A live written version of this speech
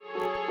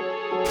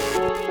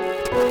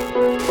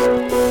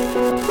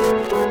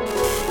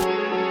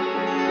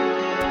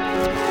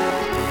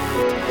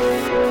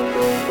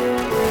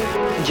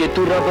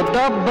तू रब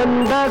दा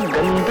बंदा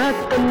गंदा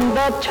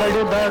तंदा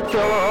छड़दा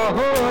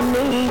क्यों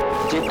नहीं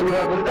जे तू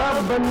रब दा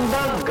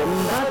बंदा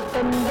गंदा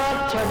तंदा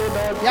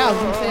छड़दा Yeah, I was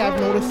gonna say I've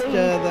noticed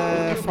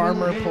the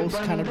farmer posts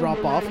kind of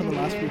drop off in the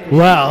last week.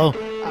 Well,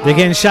 they're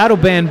getting shadow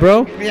banned, bro.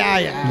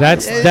 Yeah.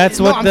 That's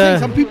what I'm the- saying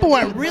some people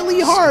went really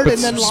hard But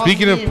and then lost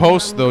speaking of game.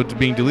 posts though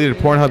being deleted,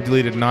 Pornhub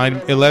deleted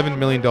 11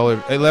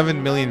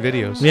 million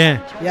videos. Yeah.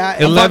 Yeah,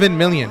 11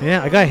 million.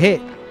 Yeah, I got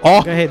hit.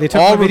 All, Go ahead. They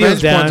took all my videos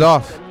revenge down. porn's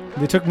off.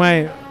 They took my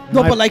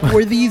No, my- but like,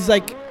 were these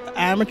like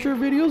amateur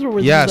videos or were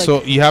Yeah, these so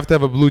like, you have to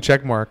have a blue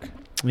check mark.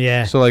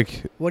 yeah. So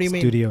like, what do you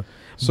mean? Studio.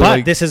 So but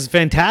like- this is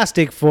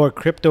fantastic for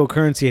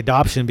cryptocurrency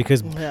adoption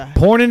because Yeah.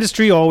 porn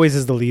industry always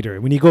is the leader.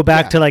 When you go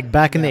back Yeah. to like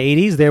back in the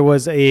 80s, there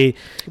was a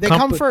They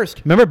come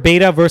first. Remember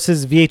Beta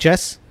versus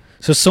VHS?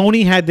 So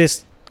Sony had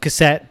this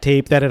cassette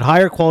tape that had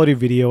higher quality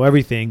video,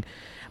 everything,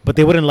 but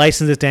they wouldn't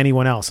license it to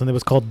anyone else, and it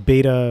was called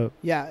Beta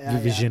Yeah.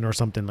 Vision or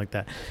something like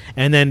that.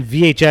 And then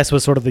VHS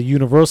was sort of the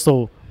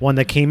universal one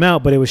that came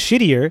out, but it was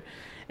shittier.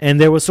 And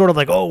there was sort of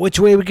like, oh, which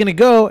way are we going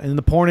to go? And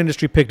the porn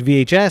industry picked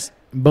VHS.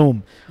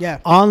 Boom. Yeah.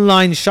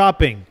 Online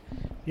shopping.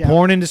 Yeah.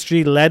 Porn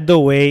industry led the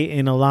way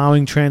in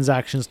allowing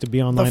transactions to be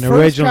The online.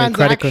 first Originally,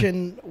 credit card.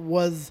 transaction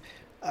was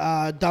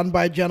done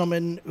by a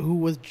gentleman who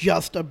was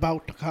just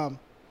about to come.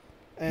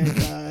 And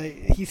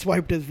he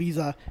swiped his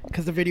Visa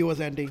because the video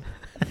was ending.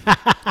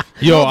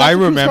 yo, No, that's I a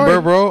true remember,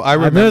 story. bro. I I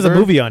remember remember there's a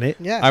movie on it.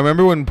 Yeah. I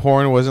remember when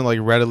porn wasn't like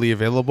readily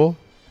available.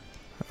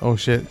 Oh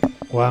shit!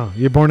 Wow.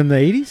 You're born in the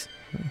 80s?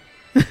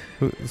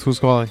 Who's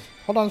calling?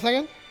 Hold on a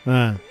second.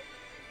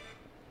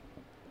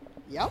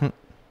 Yep.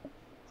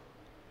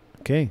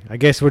 Okay. I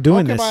guess we're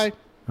doing Okay, this.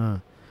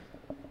 bye.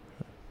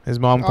 His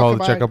mom Okay, called to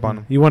bye. check up on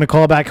him. You want to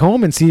call back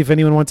home and see if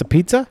anyone wants a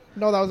pizza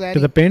No, that was Annie. to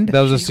the pinned?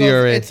 That was a She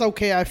goes, CRA. it's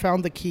okay, I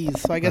found the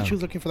keys. So I guess Oh. she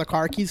was looking for the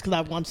car keys because I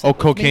have one set Oh, with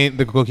me. cocaine!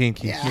 The cocaine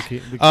keys. Yeah.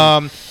 But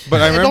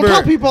I Hey, remember. don't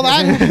tell people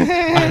I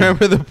that.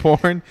 remember the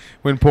porn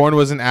when porn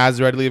wasn't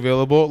as readily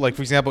available. Like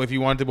for example, if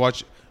you wanted to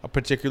watch a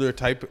particular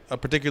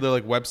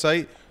like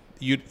website,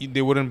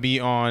 they wouldn't be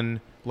on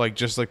like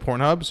just like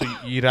Pornhub. So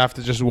you'd have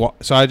to just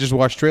So I just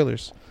watched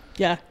trailers,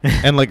 Yeah.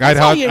 and like That's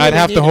all you I'd really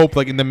have to needed. hope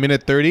like in the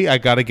minute 30, I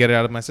gotta get it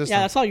out of my system.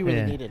 Yeah, that's all you really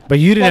Yeah. needed. But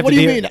you didn't Well, have what to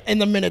do you deal- mean in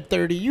the minute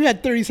 30? You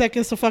had 30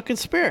 seconds to fucking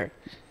spare.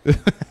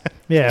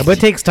 Yeah, but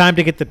it takes time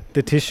to get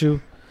the tissue.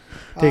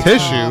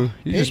 Tissue.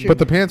 You just Tissue. put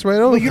the pants right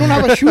over. But you don't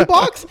have a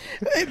shoebox?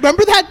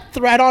 Remember that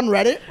thread on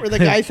Reddit where the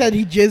guy said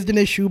he jizzed in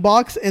his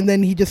shoebox and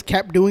then he just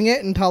kept doing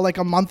it until like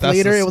a month That's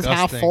later it was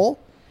half disgusting. full?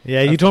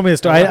 Yeah, you told me the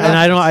story,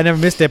 I never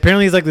missed it.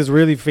 Apparently, he's like this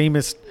really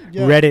famous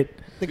Yeah. Reddit.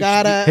 The guy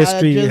had a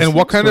History. jizz- And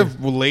what kind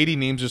of lady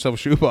names herself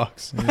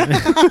shoebox?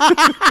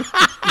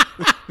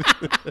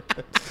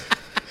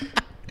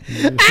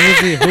 Who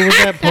was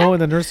that poem in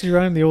the nursery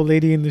rhyme? The old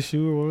lady in the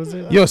shoe, or what was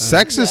it? Yo,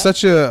 sex is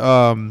such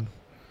a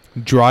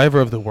driver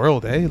of the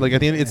world, eh? Like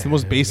at the end, it's the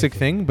most basic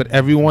thing, but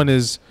everyone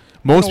is.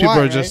 Most You know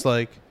people why, are just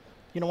like,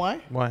 You know why?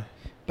 why?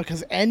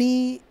 Because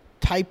any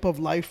type of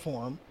life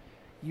form,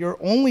 you're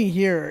only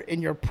here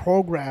and you're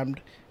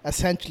programmed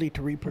essentially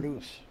to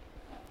reproduce.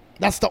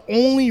 That's the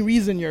only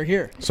reason you're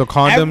here. So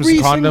condoms, Every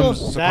single-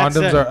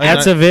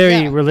 That's a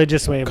very Yeah.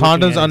 religious way of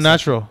looking condoms at it.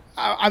 unnatural.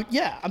 I'm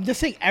just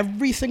saying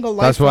every single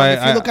life That's form, why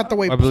if you look at the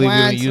way I believe we don't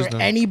plants use or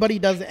them. anybody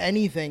does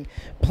anything,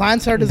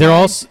 plants are designed. They're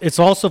also it's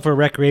also for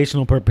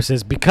recreational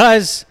purposes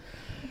because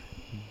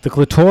the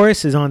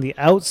clitoris is on the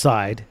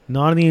outside,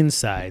 not on the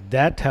inside.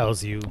 That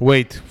tells you.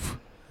 Wait,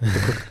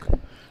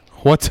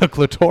 what's a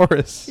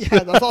clitoris?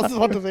 Yeah, that's all I was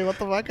about to say. What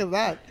the fuck is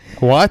that?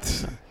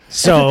 What?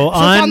 So It's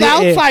on the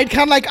outside,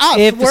 kind of like us.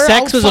 If We're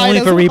sex was outside only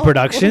as for well.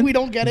 reproduction, We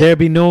don't get it. there'd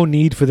be no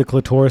need for the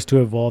clitoris to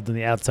evolve in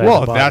the outside. Well,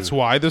 of the body. that's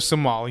why the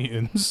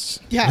Somalians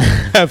Yeah.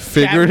 have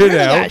figured rid it of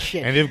that out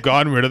shit. and they've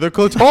gotten rid of the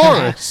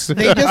clitoris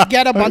They just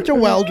get a bunch of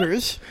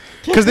welders.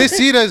 because they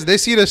see it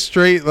as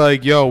straight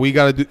like, yo, we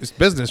gotta do it's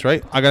business,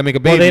 right? I gotta make a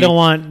baby. Well, they don't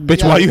want. Bitch,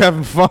 Yeah. why you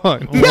having fun?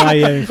 Why are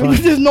you having fun?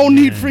 There's no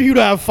need for you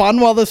to have fun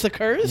while this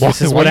occurs.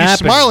 This is Why what you happens.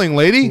 smiling,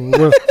 lady?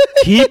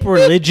 Keep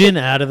religion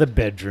out of the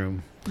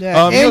bedroom.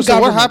 Yeah, and So what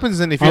government. happens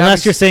then if you're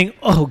Unless having, you're saying,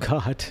 "Oh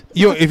God."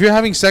 if you're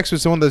having sex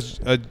with someone that's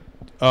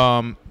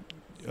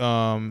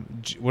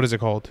what is it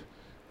called?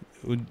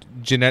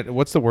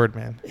 What's the word,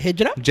 man?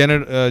 Hijra?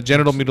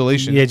 Genital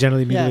mutilation. Yeah,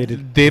 generally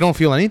mutilated. They don't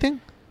feel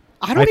anything.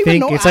 I don't I even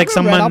think know. it's I like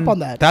haven't read someone- up on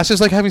that. That's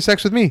just like having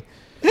sex with me.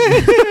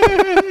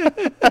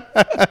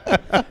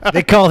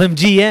 They call him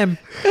GM.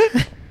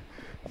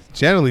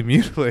 Generally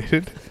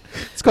mutilated.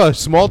 It's called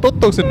small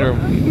toto syndrome.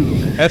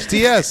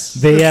 STS.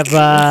 They have.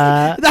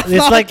 That's It's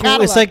not a like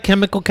Cadillac.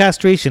 chemical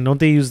castration. Don't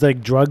they use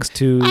like drugs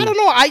to? I don't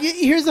know.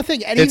 Here's the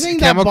thing. It's Anything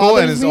that chemical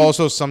bothers and it's me,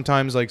 also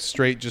sometimes like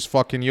straight just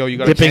fucking yo. You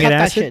gotta Dipping cut in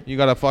that acid? shit. You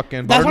got a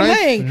fucking That's butter what I'm knife.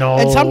 saying. No,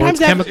 and sometimes it's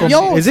they have, chemical.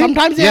 yo, Is it?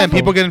 sometimes they Yeah, have, and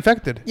people get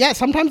infected. yeah,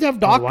 sometimes they have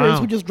doctors wow.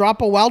 who just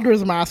drop a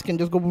welder's mask and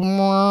just go, just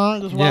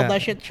weld Yeah.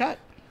 that shit shut.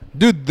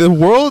 Dude, the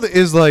world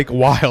is like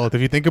wild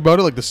if you think about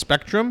it. Like the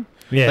spectrum.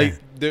 Yeah.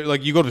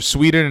 Like you go to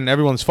Sweden and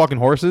everyone's fucking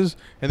horses,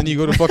 and then you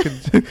go to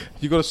fucking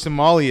you go to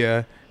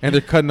Somalia and they're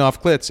cutting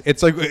off clits.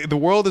 It's like the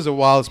world is a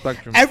wild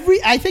spectrum.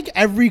 I think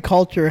every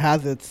culture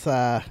has its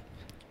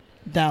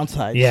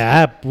downsides.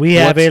 Yeah, we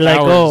have What's a like.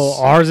 ours?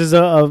 Ours is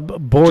a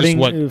boarding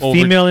what,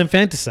 female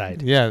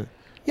infanticide. Yeah.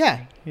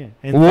 Yeah. Yeah,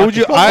 and What would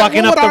you-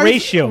 fucking What up would the ours-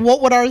 ratio?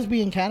 What would ours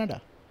be in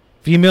Canada?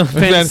 Female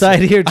infanticide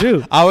here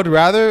too. I would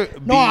rather.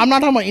 No, I'm not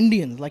talking about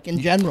Indians. Like in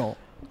general.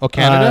 Oh,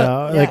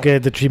 Canada. Like Yeah.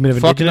 the treatment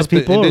of Fucking indigenous up the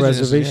people, or indigenous,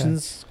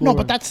 reservations. No, or-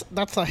 but that's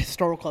a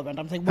historical event.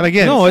 I'm saying. And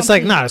again- no, it's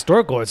like not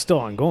historical. It's still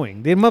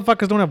ongoing. The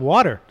motherfuckers don't have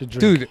water to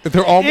drink. Dude,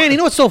 they're all. And you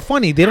know what's so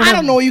funny? They don't. I have,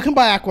 don't know. You can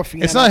buy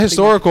Aquafina. It's not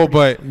historical,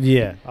 but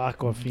Yeah,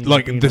 Aquafina.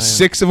 like Green the Island.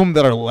 6 of them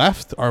that are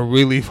left are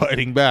really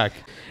fighting back.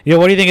 Yeah,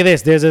 what do you think of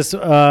this? There's this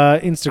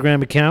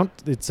Instagram account.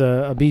 It's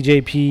a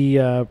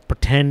BJP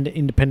pretend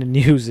independent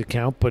news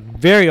account, but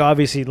very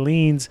obviously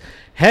leans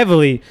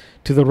heavily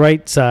to the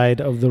right side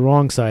of the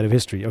wrong side of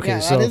history. Okay, Yeah,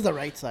 so that is the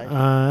right side.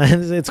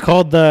 it's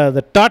called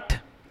the Tatva.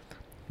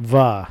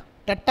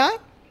 Tata.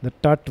 The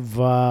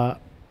Tatva.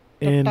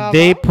 And Tatva?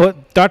 they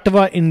put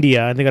Tatva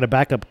India, and they got a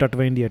backup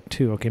Tatva India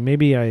too. Okay,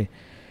 maybe I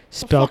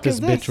spelt fuck this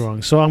is bitch this?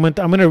 wrong. So I'm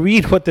gonna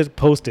read what this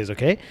post is.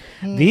 Okay,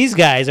 these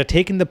guys are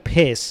taking the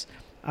piss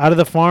out of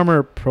the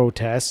farmer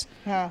protests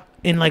Yeah.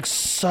 in like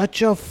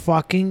such a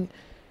fucking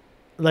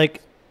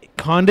like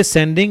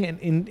condescending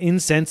and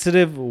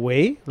insensitive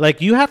way.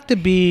 Like you have to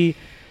be.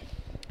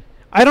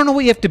 I don't know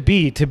what you have to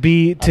be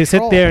to sit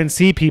troll. there and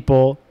see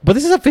people. But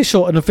this is an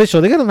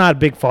official. They got a not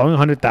big following,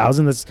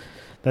 100,000.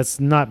 That's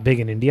not big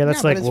in India. That's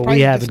Yeah, but like it's what we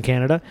probably have just- in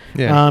Canada.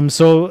 Yeah.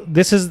 So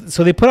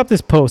they put up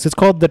this post. It's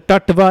called the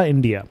Tatva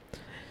India,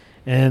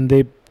 and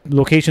the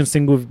location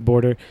Singhu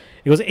border.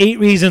 It goes 8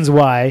 reasons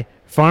why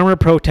farmer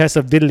protests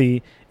of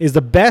Delhi is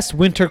the best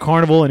winter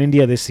carnival in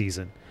India this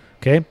season.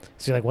 Okay,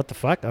 so you're like, what the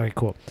fuck? All right,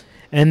 cool.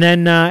 And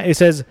then it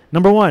says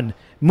number 1.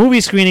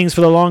 Movie screenings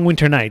for the long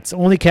winter nights.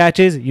 Only catch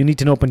is you need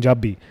to know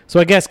Punjabi. So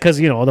I guess because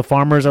the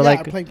farmers are Yeah,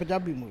 like playing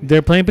Punjabi movies.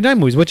 they're playing Punjabi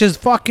movies, which is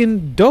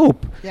fucking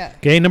dope. Yeah.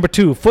 Okay, number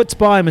 2, foot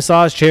spa and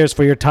massage chairs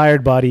for your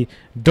tired body.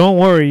 Don't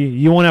worry,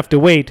 you won't have to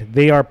wait.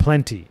 They are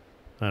plenty.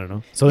 I don't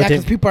know. So Yeah, they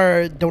because take, people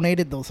are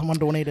donated those. Someone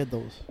donated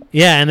those.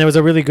 yeah, and there was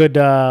a really good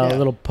Yeah.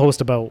 little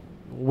post about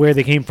where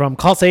they came from.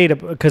 Call Said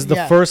because the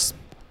Yeah. first,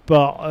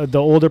 the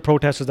older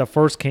protesters that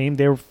first came,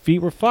 their feet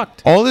were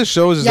fucked. All this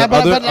shows is Yeah,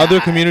 that but other I-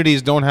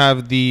 communities don't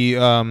have the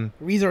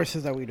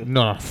Resources that we do.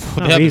 no, Not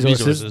they have the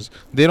resources. resources.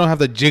 They don't have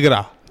the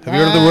jigra. Have you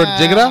heard of the word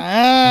jigra?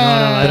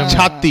 I don't know.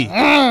 Chatti.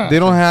 They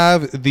don't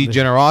have the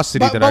generosity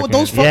But, that our but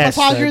those foot Yes,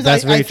 massagers,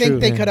 that's I very think true,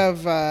 they yeah. could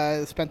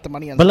have spent the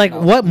money on. But like,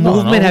 something what else. No,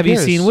 movement who have you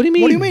cares? seen? What do you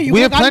mean? What do you mean?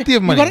 We could've have plenty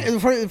of you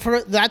money.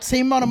 for that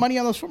same amount of money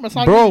on those foot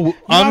massagers. Bro, you know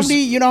I'm how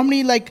many? You know how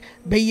many like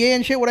Beye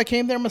and shit would have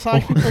came there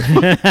massage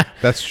people?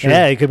 That's true.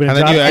 Yeah, it could've been And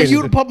a then job you for And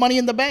actually- you'd put money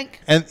in the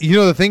bank. And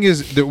the thing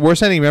is that we're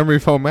sending memory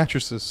foam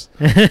mattresses.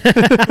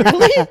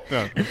 Really?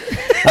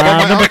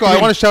 My uncle,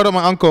 I want to shout out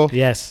my uncle.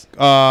 Yes.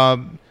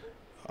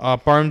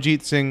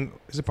 Paramjeet Singh.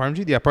 Is it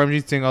Paramjeet? Yeah,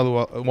 Paramjeet Singh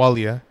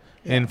Ahluwalia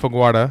in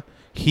Fagwada.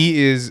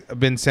 He is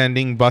been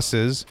sending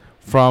buses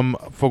from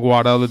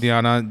Fagwada,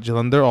 Ludhiana,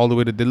 Jalandhar all the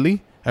way to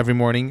Delhi every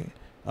morning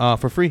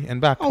for free and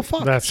back. Oh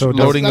fuck! That's so dope.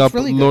 loading That's up,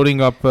 really good.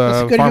 loading up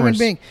That's a good farmers. human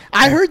being.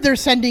 I heard they're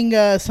sending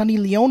Sunny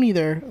Leone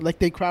there, like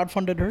they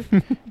crowdfunded her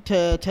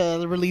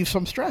to relieve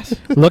some stress.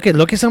 Look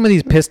at some of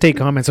these piss take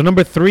comments. So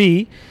number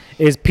 3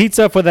 is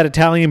pizza for that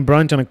Italian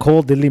brunch on a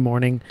cold Delhi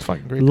morning. It's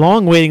fucking great.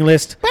 Long waiting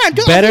list.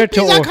 Better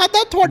to pizza or-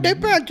 खाता थोड़े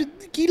पे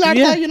की लड़ता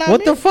Yeah. है, you know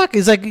What I the mean? fuck?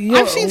 It's like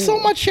I've seen so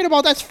much shit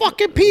about that. It's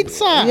fucking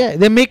pizza. Yeah,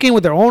 they're making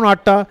with their own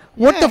atta.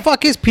 What Yeah. the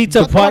fuck is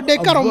pizza? But what they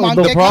got on The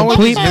Monday, problem with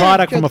complete these-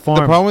 product from a The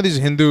farm. problem with these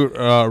Hindu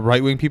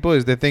right-wing people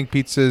is they think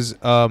pizza's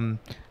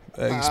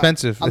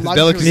expensive. a It's luxury.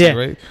 delicacy, Yeah,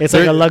 right? it's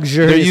like a They're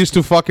luxurious- used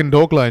to fucking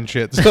dokla and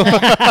shit. So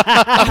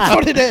That's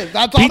what it is.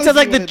 That's Pizza's honestly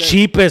like the what it is.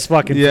 cheapest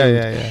fucking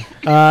food.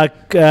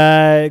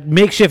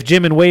 Makeshift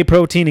gym and whey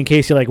protein in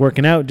case you like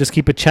working out. Just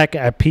keep a check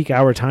at peak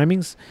hour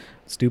timings.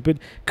 Stupid.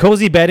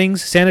 Cozy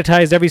beddings,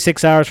 sanitized every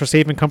 6 hours for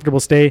safe and comfortable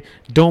stay.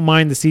 Don't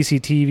mind the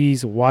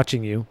CCTVs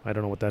watching you. I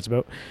don't know what that's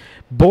about.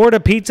 Bored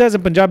of pizzas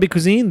and Punjabi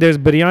cuisine? There's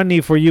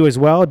biryani for you as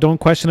well. Don't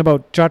question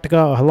about chatka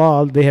or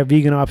halal. They have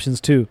vegan options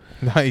too.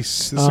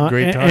 nice. This is a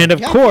great and, time. and of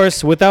Yeah.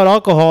 course, without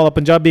alcohol, a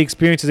Punjabi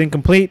experience is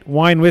incomplete.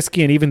 Wine,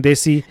 whiskey, and even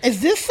desi.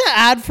 Is this an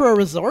ad for a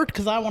resort?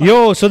 Because I want.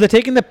 Yo, so they're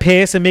taking the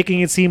piss and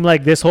making it seem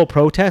like this whole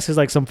protest is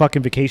like some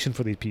fucking vacation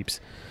for these peeps.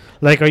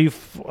 Like, are you?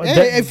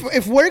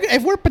 If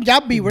we're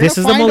Punjabi, we're This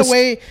gonna is the find most- a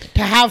way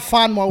to have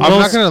fun while I'm we're.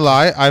 not gonna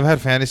lie. I've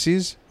had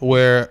fantasies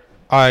where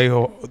I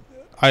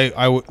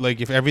would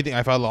like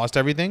if I lost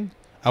everything,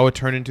 I would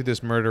turn into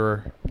this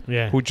murderer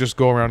yeah. who just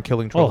go around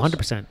killing Oh, trolls.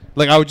 100%.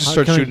 Like I would just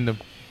start Killing- shooting them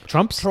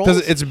Trumps? Trolls?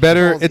 because it's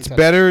better. Trolls, he It's said.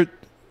 better.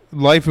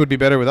 Life would be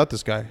better without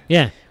this guy.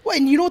 Yeah. Well,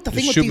 and you know what the Just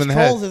thing with shoot 'em these in the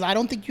head. trolls is? I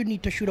don't think you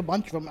need to shoot a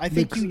bunch of them. I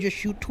think you just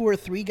shoot 2 or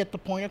 3, get the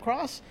point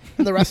across,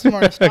 and the rest of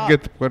them are a stop.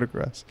 Get the point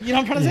across. You know what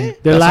I'm trying to say?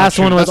 The That's last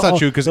not one true. was That's not all-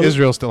 true because the-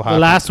 Israel still The has.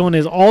 last one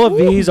is all of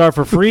these are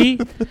for free.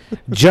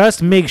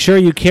 Just make sure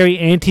you carry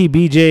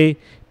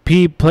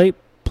anti-BJP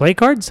Play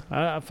cards?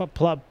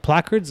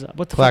 Placards?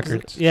 What the fuck is it?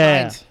 Placards.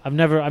 Yeah, Signs. I've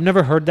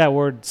never heard that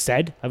word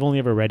said. I've only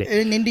ever read it.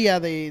 In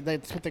India,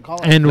 that's what they call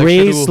it. And Like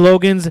raise Shadul.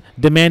 slogans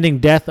demanding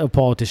death of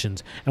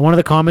politicians. And one of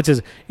the comments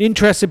is,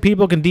 interested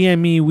people can DM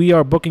me. We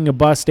are booking a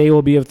bus. Stay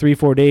will be of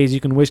 3-4 days. You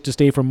can wish to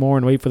stay for more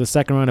and wait for the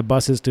second round of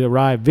buses to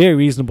arrive. Very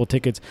reasonable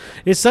tickets.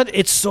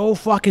 It's so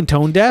fucking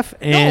tone deaf.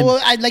 And no,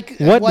 well, I like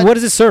what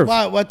does it serve?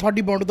 What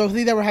Thodi Bondo? Those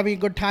that were having a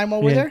good time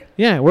over Yeah. there.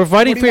 Yeah, we're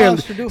fighting What for do you your. want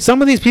us to do?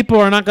 Some of these people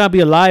are not going to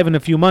be alive in a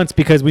few months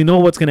because we know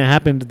what's going to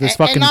happen to this And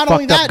fucking not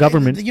only fucked up that,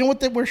 government. You know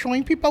what we're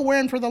showing people? We're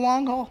in for the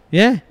long haul.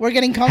 Yeah. We're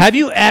getting comfy. Have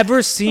you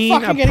ever seen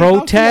fucking a getting comfy out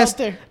protest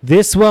there.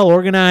 this well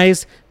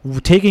organized,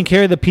 taking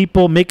care of the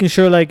people, making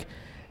sure like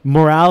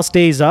morale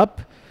stays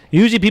up?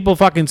 Usually people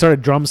fucking start a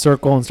drum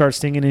circle and start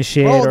singing and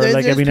shit, Bro, or there's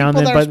like every now and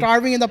people then. that are But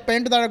starving in the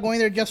pen that are going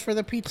there just for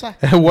the pizza.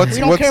 what's We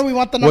don't what's, care. We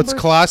want the what's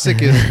numbers.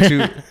 classic is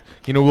to,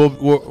 you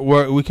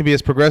know, we can be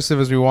as progressive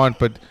as we want,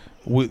 but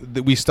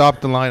we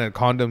stopped the line at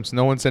condoms.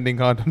 No one's sending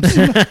condoms.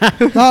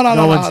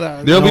 No,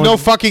 one's- There'll be no one-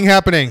 fucking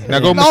happening. Now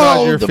go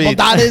massage your but feet.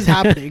 that is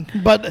happening.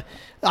 But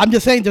I'm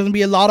just saying, there's gonna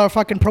be a lot of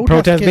fucking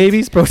protest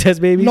babies.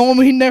 No,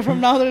 mहीने from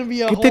now there'll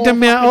be a whole Kitte fucking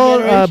में आओ,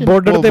 generation.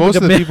 border Well, पे most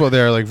of the जब- people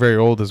there are like very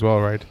old as well,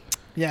 right?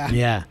 Yeah.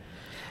 Yeah,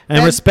 and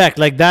And- respect.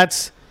 Like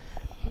that's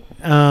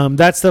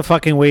the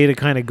fucking way to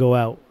kind of go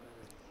out.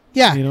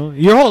 Yeah. You know,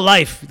 your whole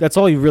life. That's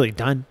all you've really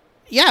done.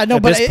 Yeah, no,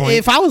 At but this point.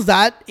 if I was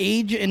that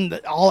age and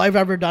all I've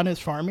ever done is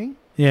farming,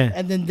 Yeah,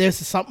 and then there's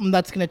something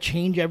that's gonna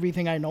change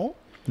everything I know,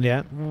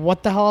 yeah,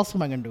 what the hell else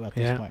am I gonna do at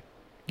this Yeah. point?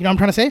 You know what I'm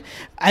trying to say?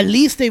 At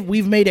least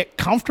we've made it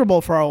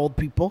comfortable for our old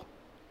people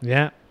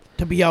yeah,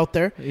 to be out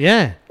there.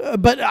 yeah.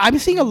 But I'm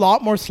seeing a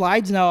lot more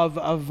slides now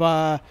of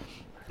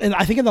and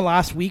I think in the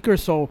last week or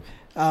so,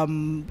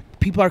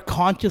 people are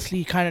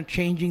consciously kind of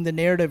changing the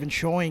narrative and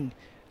showing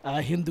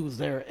Hindus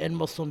there and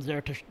Muslims there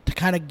to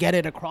kind of get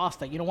it across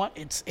that, you know what,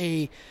 it's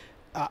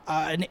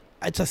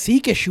it's a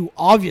Sikh issue,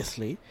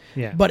 obviously,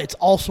 Yeah. but it's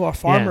also a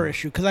farmer Yeah.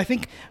 issue. Because I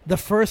think the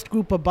first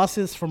group of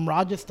buses from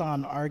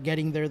Rajasthan are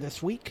getting there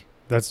this week.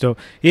 That's dope.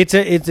 It's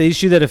an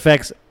issue that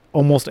affects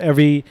almost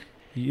every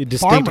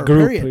distinct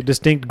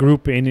Farmer,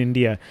 group in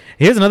India.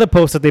 Here's another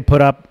post that they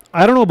put up.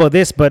 I don't know about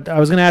this, but I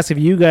was going to ask if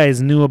you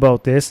guys knew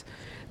about this.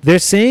 They're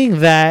saying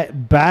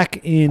that back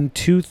in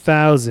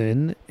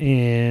 2000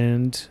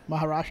 and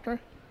Maharashtra?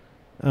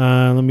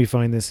 let me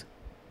find this.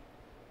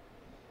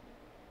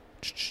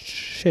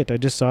 Shit, I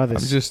just saw I'm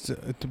this. just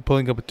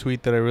pulling up a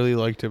tweet that I really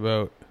liked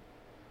about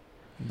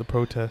the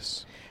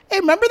protests. Hey,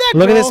 remember that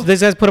Look at girl? this.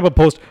 This has put up a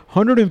post.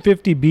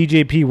 150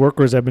 BJP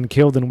workers have been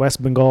killed in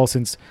West Bengal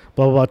since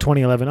blah, blah, blah,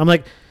 2011. I'm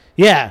like,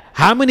 yeah,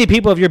 how many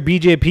people have your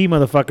BJP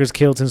motherfuckers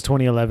killed since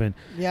 2011?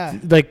 Yeah.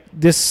 Like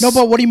this. No,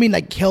 but what do you mean,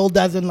 like killed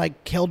as in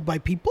like killed by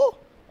people?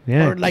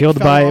 yeah, or, like, killed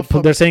fell by. off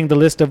of- They're saying the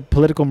list of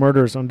political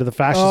murders under the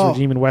fascist Oh.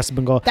 regime in West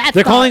Bengal. That's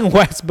They're not- calling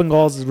West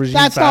Bengal's regime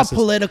That's fascist. not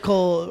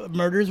political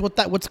murders.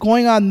 What's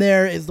going on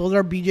there is those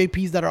are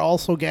BJPs that are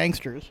also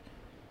gangsters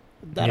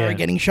that Yeah. are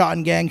getting shot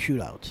in gang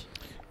shootouts.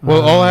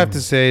 Well, all I have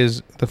to say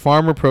is the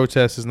farmer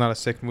protest is not a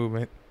Sikh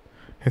movement.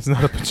 It's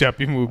not a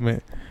Punjabi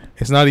movement.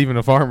 It's not even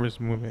a farmers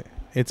movement.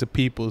 It's a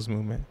people's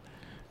movement.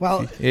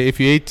 Well, If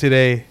you ate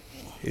today,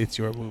 it's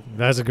your movement.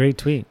 That's a great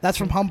tweet. that's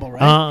from Humble,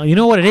 right? You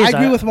know what it is? I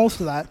agree with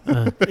most of that.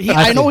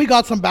 I I know he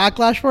got some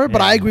backlash for it,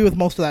 but Yeah. I agree with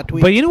most of that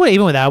tweet. But you know what?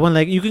 Even with that one,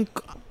 like you can,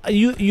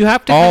 you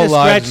have to All kinda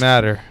lives stretch.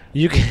 matter.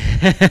 You can.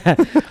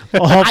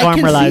 all I farmer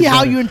can lives see how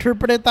matter. you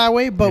interpret it that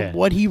way, but Yeah.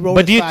 what he wrote.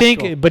 But do is you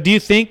factual. think? But do you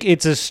think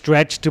it's a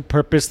stretch to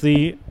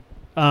purposely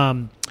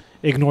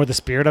ignore the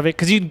spirit of it?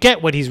 Because you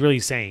get what he's really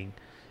saying,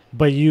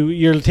 but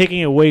you're taking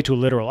it way too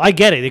literal. I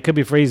get it. It could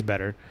be phrased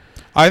better.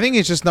 I think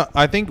it's just not.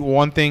 I think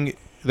one thing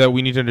that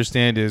we need to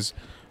understand is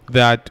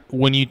that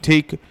when you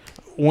take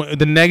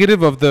the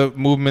negative of the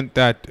movement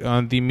that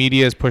the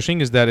media is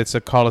pushing is that it's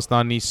a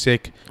Khalistani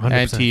Sikh 100%.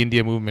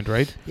 anti-India movement,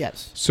 right?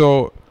 Yes.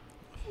 So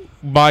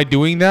by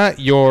doing that,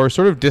 you're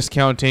sort of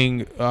discounting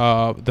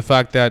the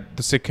fact that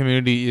the Sikh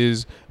community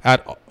is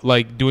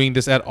doing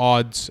this at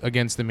odds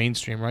against the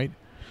mainstream, right?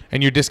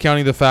 And you're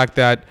discounting the fact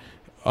that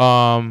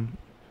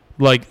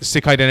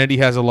Sikh identity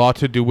has a lot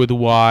to do with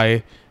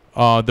why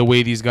the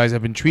way these guys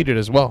have been treated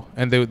as well,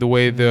 and the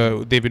way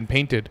they've been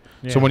painted.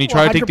 So Yeah. when you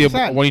try to take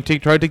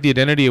 100%. try to take the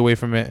identity away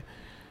from it,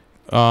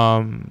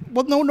 Well,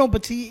 no,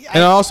 but see,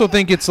 and I also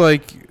think it's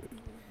like,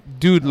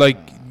 dude, like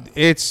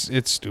it's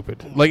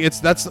stupid. Like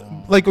that's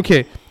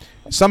okay.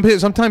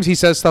 Sometimes he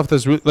says stuff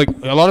that's like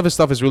a lot of his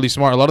stuff is really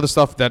smart. A lot of the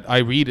stuff that I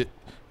read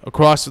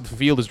across the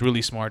field is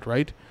really smart,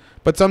 right?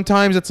 But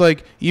sometimes it's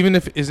like even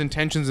if his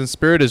intentions and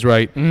spirit is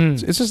right,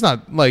 it's just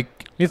not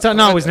like It's not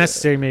always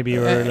necessary, maybe.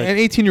 Or an like,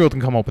 18-year-old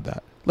can come up with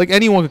that. Like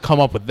anyone could come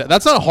up with that.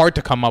 That's not hard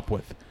to come up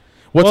with.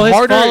 What's well, his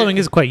harder? following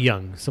is quite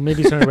young, so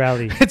maybe it's not a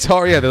rally. It's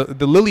hard. Yeah,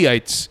 the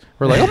Lilyites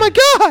were like, oh my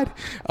god.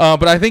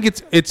 But I think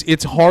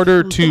it's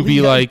harder to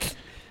be like,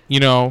 you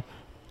know,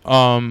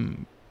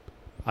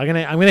 I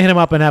I'm gonna hit him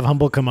up and have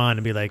Humble come on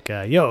and be like,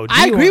 "Yo, do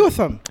I you agree want-" with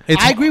him.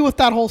 It's- I agree with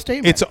that whole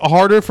statement. It's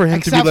harder for him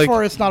to Except be for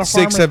like it's not a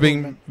Sikhs farmers are being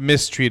movement.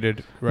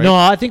 mistreated, right? No,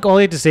 I think all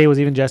he had to say was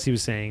even Jesse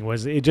was saying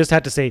was it just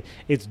had to say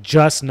it's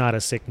just not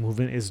a Sikh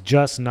movement. It's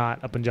just not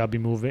a Punjabi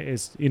movement.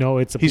 It's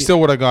it's a He still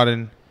would have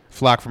gotten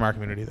flack from our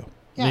community though.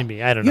 Yeah.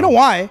 maybe I don't You know. know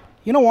why?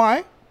 You know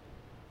why?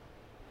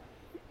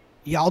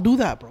 Y'all do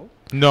that, bro.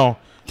 No,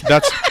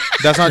 that's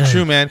not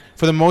true, man.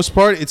 For the most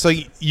part, it's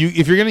like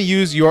if you're gonna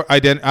use your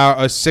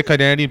a Sikh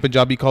identity in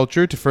Punjabi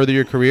culture to further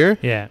your career,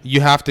 Yeah.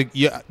 you have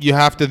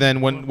to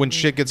then when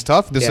shit gets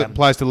tough, this Yeah.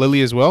 applies to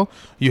Lily as well.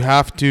 You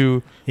have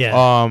to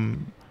Yeah.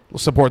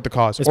 Support the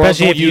cause,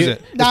 Especially or if don't use you,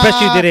 it.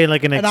 especially if you did it in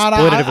like an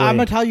exploitative I'm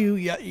way. gonna tell you,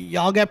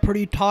 y'all get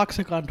pretty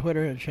toxic on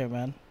Twitter and shit,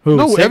 man. Who,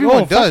 No, Sikh? everyone Oh,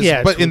 fuck does.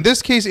 yeah, But in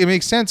this case, it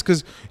makes sense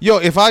because,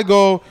 if I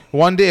go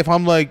one day, if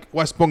I'm like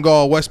West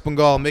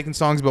Bengal, making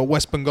songs about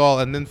West Bengal,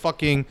 and then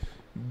fucking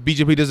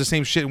BJP does the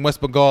same shit in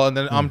West Bengal, and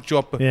then I'm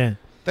Chop, yeah.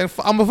 then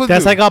I'm a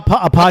That's like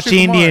Apache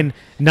Akshay Kumar. Indian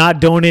not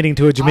donating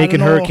to a Jamaican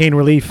know. hurricane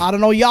relief. I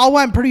don't know. Y'all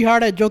went pretty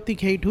hard at Jyoti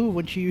K too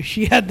when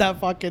she had that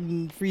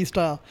fucking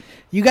freestyle.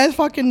 You guys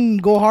fucking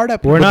go hard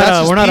at people. We're But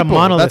that's not just a people.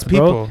 monolith, That's bro.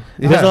 people.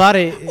 There's Yeah. a lot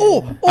of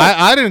Oh,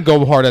 I didn't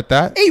go hard at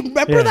that. hey,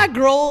 remember Yeah. that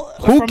girl?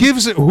 Who from-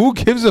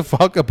 gives a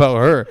fuck about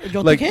her?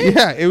 Jyoti Like, K?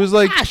 yeah, it was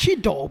like, Ah, she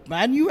dope,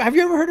 man. Have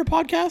you ever heard her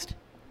podcast?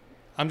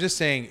 I'm just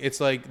saying, it's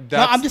like No,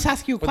 that's. I'm just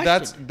asking you a But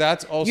question.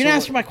 that's also. You didn't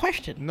answer my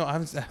question. No, I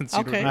haven't seen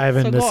Okay. her. I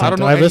haven't So go listened. on. I don't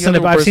know. I've any listened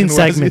other to. I've seen person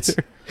who has segments.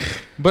 either.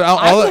 But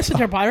I listened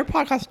to her podcast.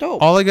 Her podcast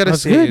dope. all I gotta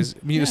That's say good. is,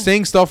 Yeah.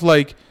 saying stuff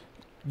like,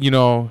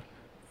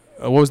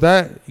 what was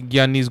that?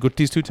 Gyanni's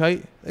Gutti's too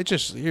tight. It's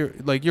just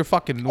you're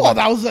fucking. Oh,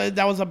 that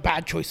was a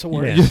bad choice of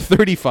words. Yeah. You're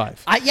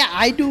 35.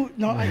 I do.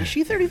 No, is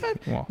she 35?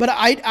 Well, But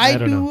I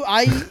don't do. know.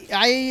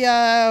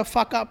 I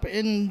fuck up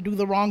and do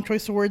the wrong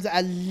choice of words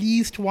at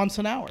least once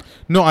an hour.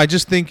 No, I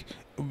just think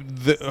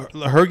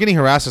her getting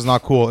harassed is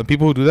not cool, and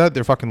people who do that,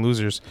 they're fucking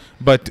losers.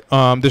 But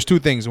there's two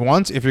things.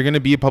 Once, if you're gonna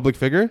be a public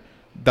figure,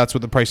 that's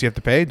what the price you have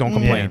to pay. Don't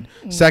complain.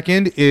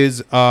 Second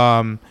is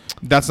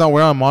that's not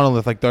we're on a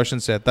monolith, like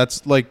Darshan said.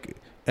 That's like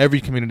every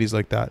community is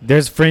like that.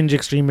 There's fringe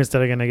extremists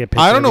that are gonna get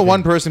pissed. I don't know at one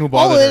everything. person who Oh,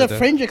 bothered they're her. the there.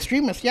 fringe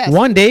extremists. Yes.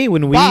 One day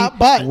when we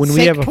but when we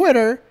Sikh have a,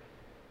 Twitter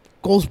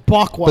goes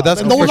buck wild. But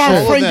that's and because those you aren't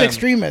follow fringe them.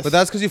 extremists. But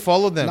that's because you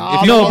follow them. Nah,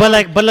 If you no,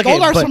 follow- but like,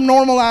 those are some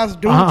normal ass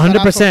dudes.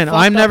 100%.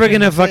 I'm never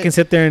gonna fucking sit.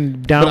 sit there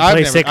and but I've downplay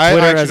never, Sikh I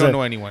Twitter actually as don't a.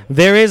 know anyone.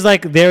 There is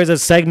a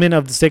segment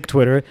of the Sikh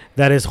Twitter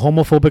that is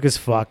homophobic as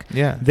fuck.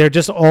 Yeah. They're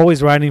just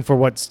always writing for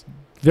what's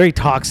very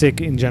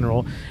toxic in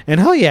general. And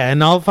hell yeah,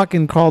 and I'll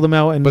fucking call them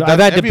out. And But I've had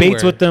that's debates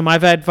everywhere. with them.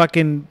 I've had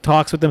fucking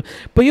talks with them.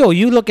 But yo,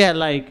 you look at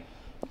look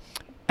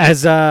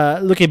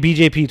at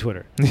BJP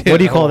Twitter. What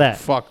do you call Oh, that?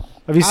 Fuck.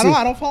 Have you seen?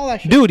 I don't follow that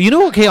shit. Dude,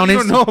 okay, on You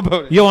don't know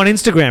about it. Yo, on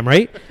Instagram,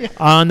 right?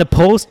 On the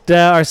post,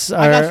 got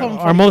something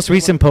our for most you.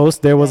 recent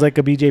post, there was like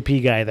a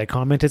BJP guy that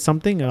commented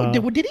something. What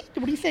did he?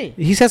 What did he say?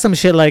 He said some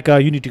shit like,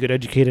 "You need to get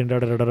educated." Da,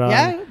 da, da, da, da.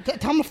 Yeah,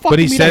 tell him to fuck. But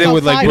he said it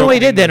with, like, You know what he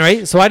broken did then, English.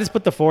 right? So I just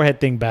put the forehead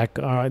thing back,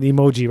 the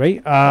emoji,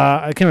 right?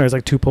 I can't remember. It was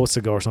like 2 posts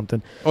ago or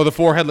something. Oh, the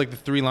forehead, like the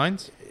 3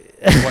 lines.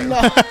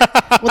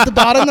 with the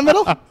dot in the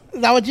middle. Is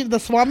that what the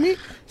Swami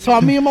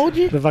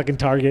emoji? The fucking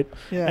target.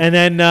 Yeah. And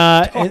then,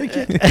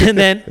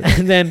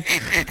 and then,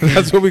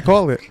 That's what we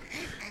call it.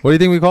 What do you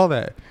think we call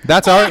that?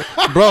 That's our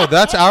bro.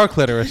 That's our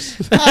clitoris.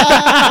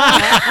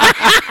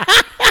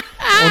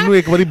 Only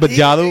एक बारी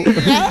बजा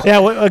दो.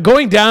 yeah,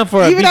 going down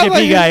for a Even as a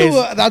BJP guy Hindu,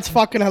 is, that's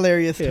fucking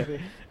hilarious to me.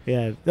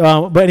 yeah.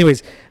 But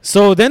anyways,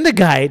 so then the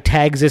guy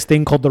tags this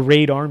thing called the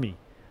Raid Army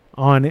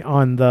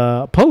on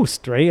the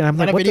post, right? And I'm Is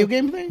that like, a what video the-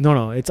 game thing?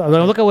 No, it's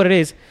look at what it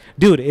is,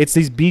 dude. It's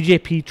these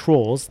BJP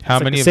trolls. How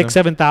It's many like of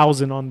them?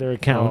 7,000 on their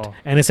account, Oh.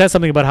 and it says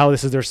something about how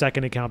this is their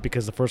second account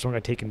because the first one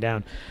got taken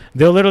down.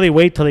 They'll literally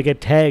wait till they get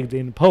tagged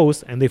in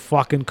post, and they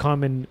fucking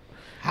come and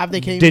Have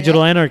they came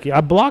digital yet? anarchy.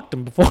 I blocked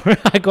them before.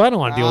 I don't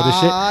want to deal with this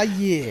shit. Ah,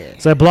 yeah.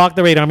 So I blocked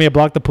the Raid Army. I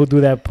blocked the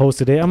Pudu that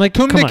posted it. I'm like,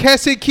 come तुमने on.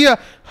 कैसे किया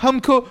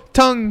हमको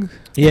तंग?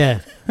 Yeah.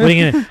 What are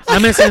you gonna?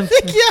 I'm gonna send.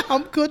 Yeah,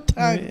 I'm good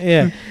time.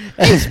 Yeah.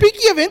 Hey,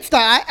 speaking of Insta,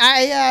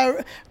 I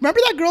remember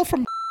that girl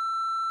from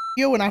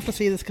you, and I have to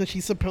say this because she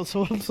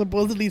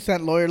supposedly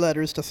sent lawyer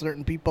letters to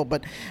certain people,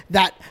 but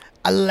that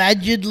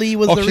allegedly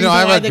was the Oh, reason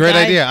I why have a the great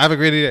guy idea. I have a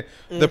great idea.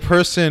 The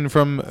person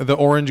from the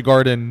Orange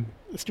Garden.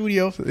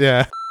 studio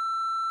Yeah.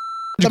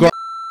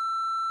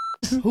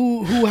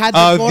 who had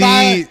the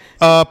Gora-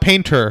 The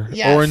painter,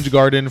 Yes. Orange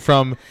Garden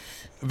from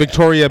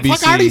Victoria, BC.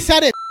 Fuck, I already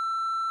said it.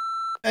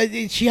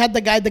 She had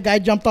the guy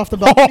jumped off the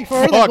balcony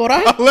for her. The fuck.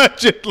 Gora?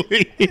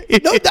 Allegedly.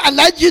 No,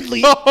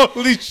 allegedly.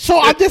 Holy shit. So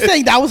I'm just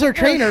saying that was her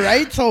trainer,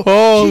 right? So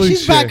Holy she's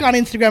shit. back on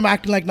Instagram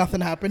acting like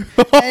nothing happened.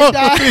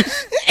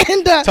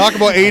 And, Talk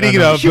about aiding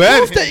in a she bed.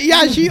 posted,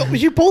 yeah,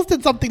 she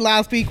posted something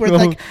last week where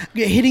it's like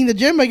hitting the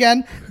gym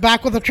again,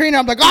 back with a trainer.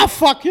 I'm like, oh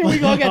fuck, here we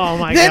go again. Oh,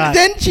 my then, God.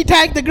 then she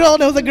tagged the girl,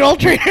 and it was a girl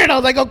trainer, and I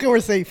was like, okay, we're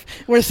safe.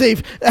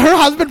 Her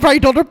husband probably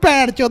told her,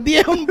 "Pad, chodi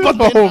hai, un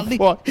bande Oh, naal nahi."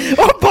 fuck.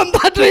 Oh,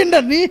 banda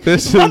trainer nahi.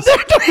 This is- Banda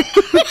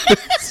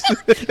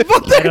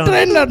But their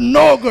train are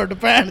no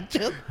good, man.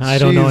 I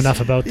don't know Jeez.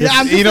 enough about this. Yeah,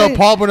 I'm just You know, saying.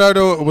 Paul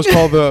Bernardo was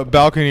called the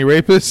balcony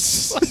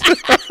rapist.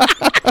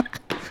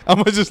 I'm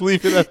gonna just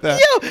leave it at that.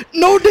 Yo,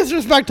 no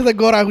disrespect to the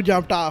Gora who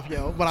jumped off,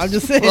 yo. But I'm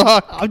just saying.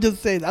 Fuck. I'm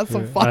just saying that's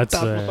some fucked That's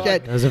up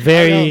shit. It was a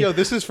very. Yo,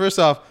 this is first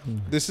off.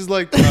 This is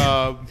like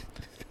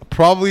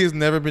probably has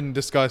never been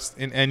discussed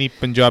in any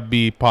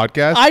Punjabi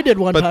podcast. I did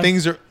one but time.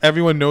 things are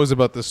everyone knows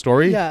about the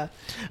story. Yeah.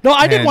 No,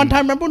 I did one And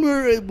time. Remember when we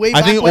were way I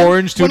back think when,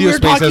 Orange when we Studio were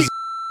Space talking, has.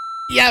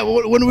 Yeah,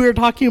 when we were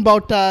talking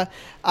about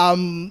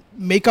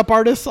makeup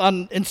artists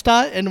on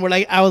Insta, and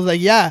I was like,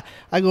 yeah,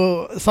 I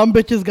go, some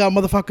bitches got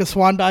motherfuckers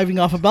swan diving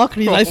off of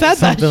balconies. I said that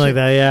Something like shit.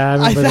 that, yeah. I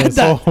I remember said this.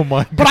 that. Oh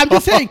my! But I'm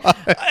just saying,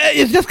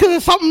 it's just because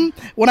it's something.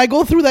 When I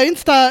go through the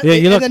Insta, Yeah, you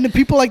and look- then the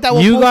people like that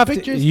will You post have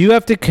pictures. to, you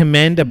have to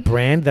commend a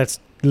brand that's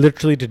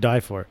literally to die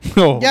for.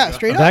 Oh, yeah,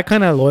 straight up. That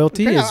kind of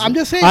loyalty Straight is. up. I'm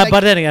just saying, like-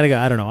 but then again,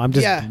 I don't know. I'm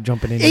just Yeah.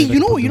 jumping in. Hey, there like you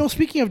know. people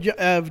Speaking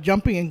of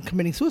jumping and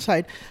committing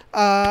suicide,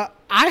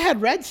 I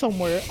had read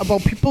somewhere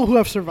about people who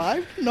have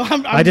survived. No,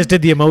 I'm I just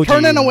did the emoji.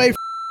 turning away.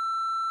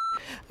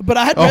 But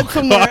I had Oh, read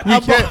somewhere God, we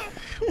about. can't.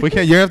 We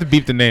can't. You have to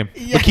beep the name.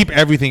 Yeah. But keep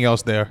everything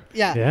else there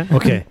Yeah. Yeah.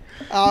 Okay.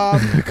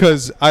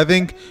 because I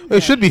think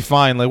it should be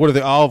fine. Like, what are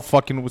they all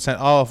fucking send?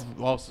 All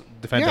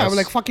defend Yeah, us. I'm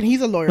like, fucking,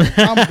 he's a lawyer.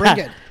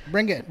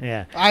 Bring it.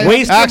 Yeah. I-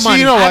 Waste your Actually, money.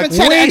 you know I what? haven't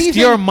said Waste anything-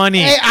 your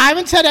money. Hey, I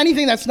haven't said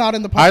anything that's not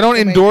in the public I don't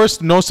domain.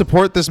 endorse, no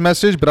support this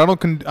message, but I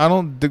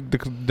don't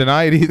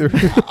deny it either.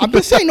 I'm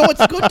just saying, no,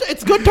 it's good.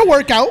 It's good to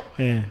work out,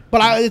 Yeah. but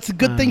it's a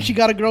good thing she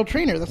got a girl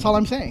trainer. That's all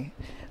I'm saying.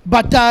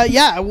 But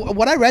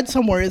what I read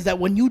somewhere is that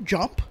when you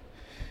jump,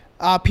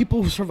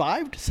 people who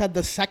survived said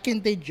the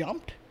second they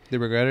jumped, They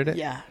regretted it.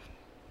 yeah,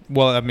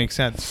 Well, that makes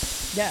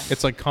sense. yeah,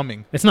 It's like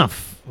coming. It's not.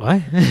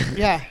 What?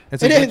 yeah.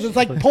 It's It like- is. It's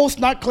like post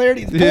not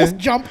clarity. It's Yeah. post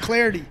jump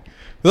clarity.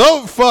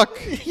 Oh fuck!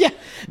 Yeah,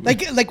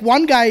 like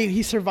one guy,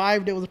 he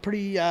survived. It was a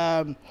pretty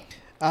I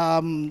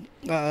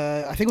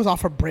think it was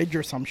off a bridge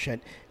or some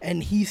shit,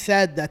 and he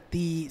said that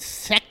the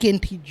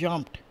second he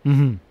jumped,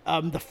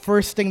 the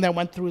first thing that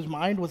went through his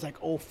mind was like,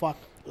 oh fuck,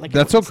 like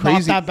That's so it's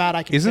crazy. not that bad.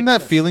 I can Isn't fix that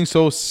this. feeling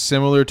so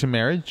similar to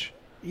marriage?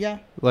 Yeah,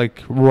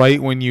 Like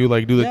right when you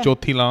like do the Yeah.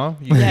 jotilan,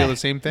 you Yeah. feel the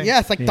same thing. yeah.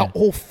 It's like Yeah. the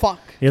oh fuck.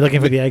 You're looking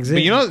for the exit.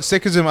 But you know,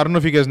 Sikhism. I don't know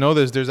if you guys know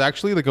this. There's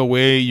actually like a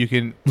way you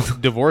can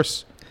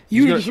divorce.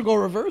 You gotta- just go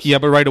reverse. Yeah,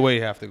 but right away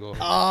you have to go. you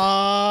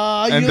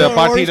And the don't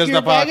party risk does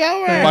your the pot. bag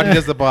out, or- Party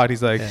does the pot.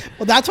 He's like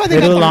Well, that's why they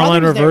They got do the the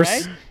online brothers reverse.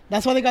 there, right?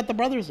 That's why they got the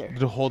brothers there.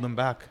 to hold him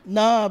back.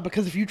 No,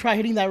 because if you try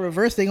hitting that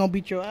reverse, they gonna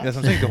beat your ass. That's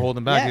what I'm saying. To hold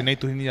him back. Yeah. You need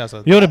to hindi ja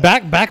sakta. You know, to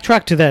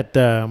backtrack to that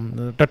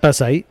Tata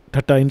site,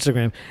 Tata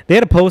Instagram, they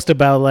had a post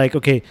about like,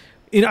 okay,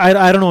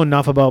 I don't know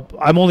enough about.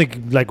 I'm only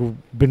like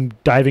been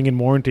diving in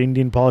more into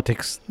Indian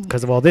politics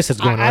because of all this that's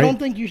going on. I Right? don't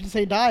think you should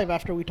say dive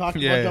after we talked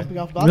Yeah, about yeah. jumping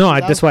off. No,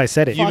 balconies. that's why I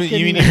said it. You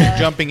Fucking, mean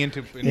jumping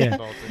into Yeah.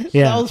 politics?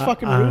 Yeah, That was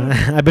fucking rude.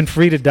 I've been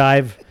free to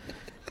dive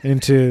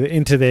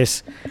into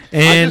this,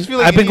 and just feel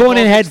like I've been Indian going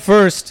in head politics-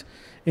 first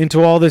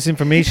into all this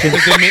information.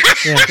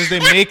 Because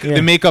they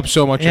make up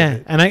so much yeah, of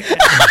it, and I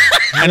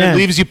and yeah. it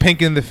leaves you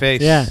pink in the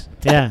face. Yeah,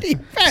 yeah.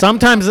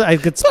 Sometimes I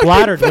get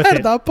splattered with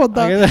it.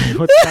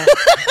 What's that?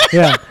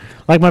 Yeah,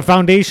 like my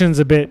foundation's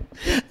a bit.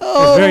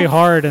 It's very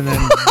hard, and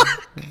then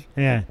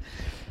yeah.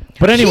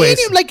 But She ain't anyways,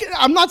 even, like,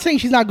 I'm not saying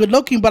she's not good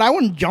looking, but I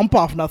wouldn't jump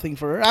off nothing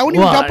for her. I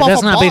wouldn't even well, jump off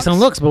that's a not box. based on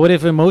looks. But what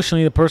if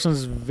emotionally the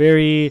person's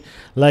very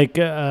like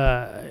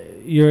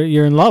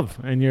you're in love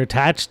and you're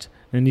attached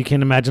and you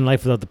can't imagine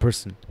life without the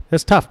person?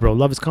 That's tough, bro.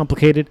 Love is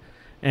complicated,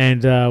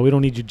 and we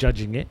don't need you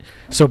judging it.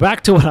 So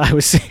back to what I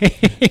was saying.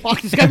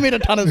 Fuck, this guy made a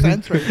ton of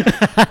sense right now.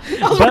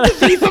 I was about to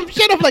say some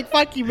shit. I'm like,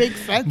 fuck, you make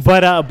sense.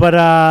 But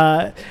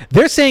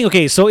they're saying,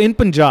 okay, so in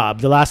Punjab,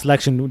 the last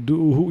election,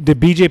 did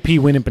BJP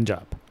win in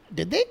Punjab?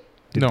 Did they?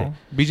 No,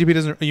 BJP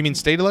doesn't. You mean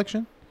state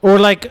election? Or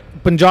like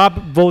Punjab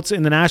votes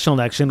in the national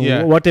election.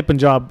 Yeah. What did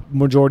Punjab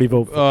majority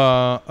vote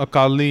for?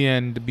 Akali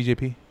and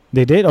BJP.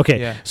 They did? Okay.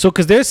 Yeah. So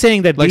because they're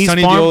saying that Like these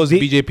Sunny farm... Deol is the-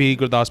 BJP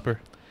Gurdaspur.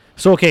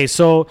 so okay,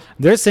 so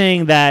they're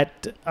saying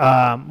that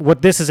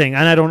what this is saying,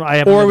 and I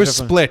have Or it was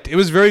split. It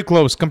was very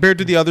close compared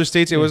to the other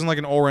states. It Yeah. wasn't like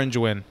an orange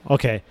win.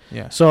 Okay.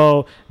 Yeah.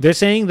 So they're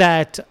saying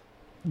that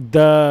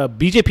the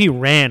BJP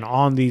ran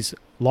on these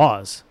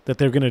laws that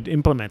they're going to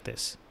implement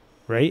this,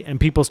 right? And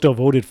people still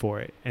voted for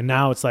it. And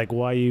now it's like,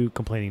 why are you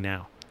complaining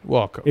now?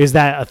 Welcome. Is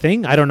that a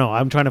thing? I don't know.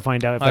 I'm trying to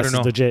find out if I that's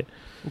don't know. legit.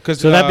 Because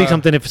So that'd be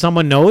something. If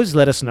someone knows,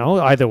 let us know.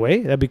 Either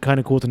way, that'd be kind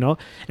of cool to know.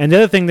 And the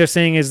other thing they're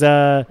saying is,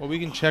 Well, we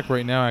can check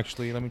right now.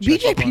 Actually, let me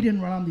check. BJP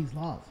didn't run on these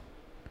laws.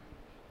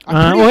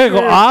 here you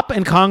go. OP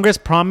and Congress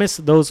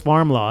promised those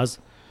farm laws.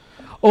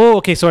 Oh,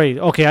 okay. Sorry.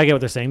 Okay, I get what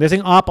they're saying. They're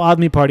saying OP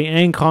Admi Party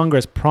and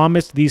Congress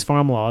promised these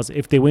farm laws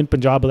if they win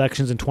Punjab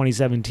elections in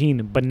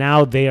 2017, but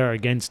now they are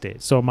against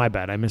it. So my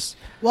bad. I miss.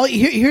 Well,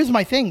 here's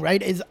my thing,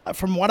 right? Is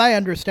from what I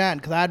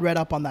understand, because I had read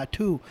up on that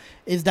too,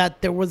 is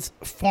that there was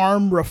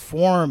farm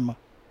reform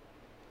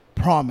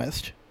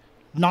promised,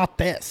 not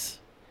this.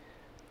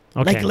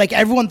 Okay. Like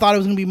everyone thought it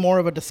was going to be more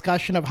of a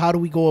discussion of how do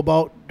we go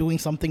about doing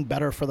something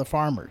better for the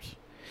farmers.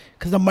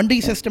 Because the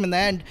Mandi system in the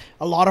end,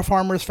 a lot of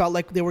farmers felt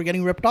like they were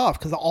getting ripped off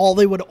because all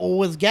they would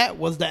always get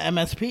was the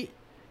MSP.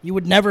 You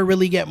would never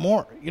really get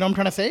more. You know what I'm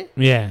trying to say?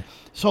 Yeah.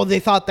 So they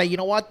thought that, you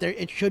know what,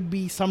 it should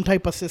be some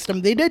type of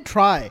system. They did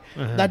try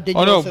that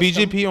digital Oh no,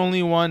 system. BJP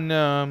only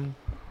won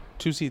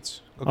 2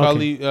 seats.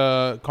 Akali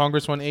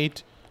Congress won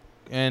 8,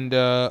 and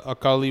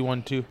Akali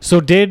won 2.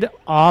 So did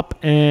Op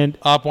and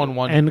Op won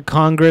 1. and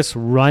Congress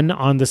run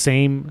on the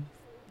same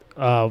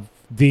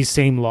these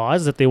same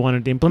laws that they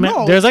wanted to implement?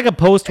 No, There's like a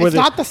post where It's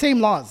not the same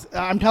laws.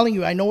 I'm telling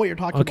you, I know what you're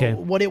talking Okay.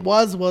 about. What it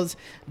was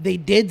they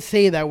did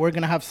say that we're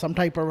going to have some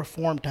type of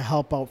reform to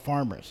help out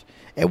farmers.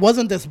 It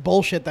wasn't this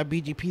bullshit that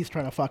BGP is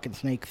trying to fucking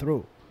snake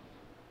through.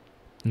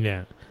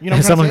 yeah. You know what And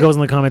I'm someone trying to goes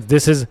in the comments,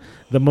 this is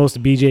the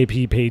most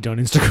BJP page on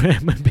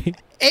Instagram.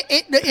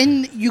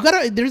 And you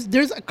gotta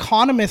there's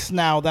economists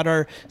now that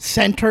are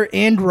center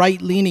and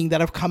right leaning that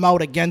have come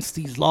out against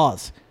these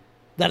laws,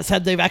 that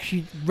said they've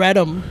actually read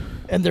them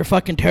and they're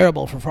fucking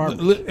terrible for farmers.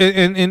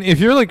 And if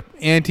you're like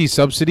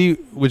anti-subsidy,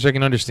 which I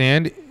can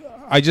understand,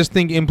 I just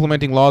think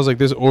implementing laws like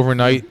this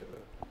overnight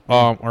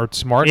are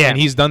smart. Yeah. And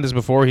he's done this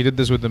before. He did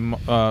this with the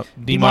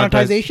demonetization.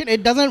 Demonetization,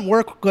 it doesn't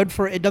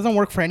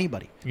work for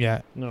anybody.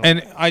 Yeah. No.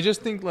 And I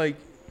just think, like,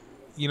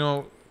 you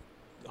know,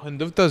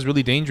 Hindutva is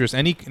really dangerous.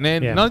 Not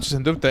just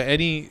Hindutva,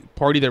 any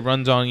party that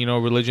runs on, you know,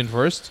 religion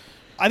first.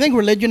 I think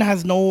religion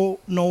has no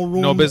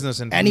room, No business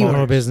in anywhere.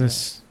 No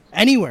business.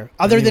 Anywhere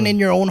other than in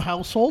your own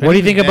household. What do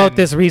you think about And-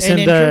 this recent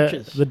in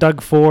churches. the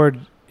Doug Ford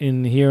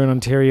in here in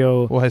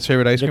Ontario, Well, his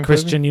favorite ice the cream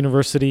Christian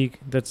university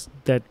that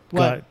What?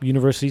 got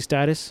university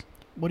status?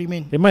 What do you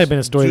mean? It might have been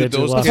a story Dude, that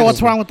those just lost. So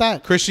what's wrong with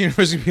that? Christian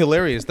university would be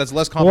hilarious. That's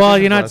less competition. Well,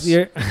 you're for not. us.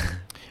 You're,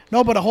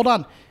 No, but hold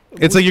on.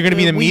 It's like you're gonna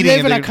be in a we meeting live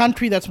and in a they're-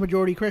 country that's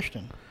majority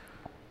Christian.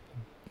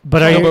 but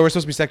No, are but you, we're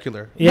supposed to be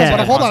secular. yeah. No,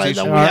 but hold on.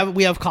 Constitution.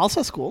 We have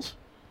Khalsa schools.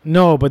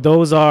 No, but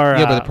those are.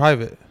 Yeah, but they're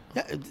private.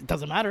 Yeah, it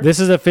doesn't matter.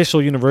 This is official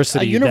A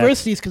university.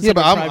 university is Yeah, considered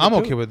but private I'm too.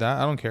 okay with that.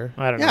 I don't care.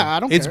 I don't know. Yeah, I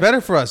don't It's care.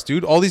 better for us,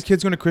 dude. All these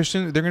kids going to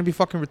Christian, they're going to be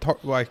fucking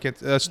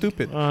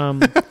stupid.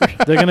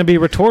 They're going to be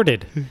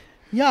retorted.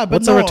 Yeah, but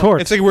What's no. a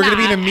retort? It's like we're going to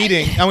be in a Nah,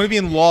 meeting. I'm going to be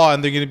in law,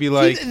 and they're going to be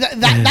like, See,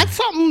 that's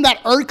something that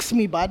irks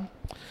me, bud.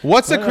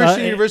 "What's a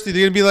Christian uh, university?"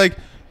 They're going to be like,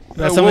 That's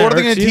 "What something are that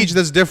they going irks to you? teach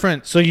that's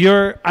different?" So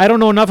I don't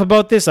know enough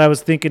about this. I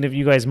was thinking if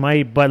you guys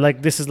might, but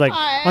like this is like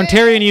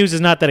Ontario news is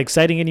not that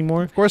exciting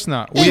anymore. Of course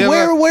not. Hey,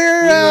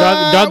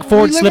 Doug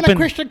Ford we live in a slipping-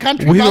 Christian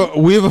country. We bud.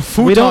 have a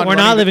futon. We don't. We're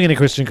not running living in a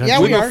Christian country. Yeah,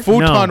 The, we we have are. a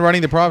futon No.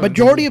 running the province.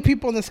 Majority of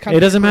people in this country.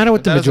 It doesn't matter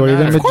what It the doesn't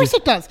majority. matter. Of course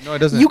it does. No, it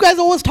doesn't. You guys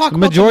always talk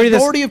about the Majority of this-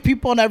 majority of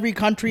people in every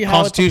country, how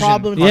it's a Constitution.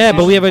 problem. Yeah,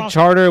 but we have a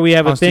charter. We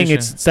have a thing.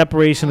 Constitution. It's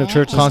separation of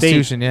church and state.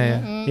 Constitution.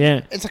 Yeah.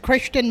 Yeah. It's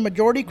a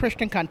majority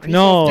Christian country.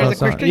 No. So if there's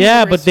That's a not- Christian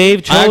Yeah, but university- they've I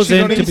actually chosen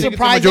don't to even be. think it's a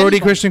surprise majority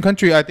anybody. Christian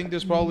country. I think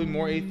there's probably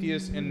more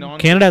atheists and non.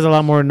 Canada has a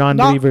lot more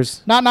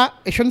non-believers. Not.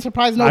 It shouldn't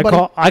surprise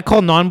nobody. I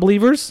call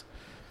non-believers.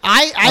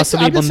 I'm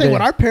Possibly just saying, Bunde.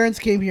 when our parents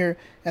came here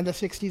in the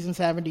 60s and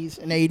 70s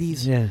and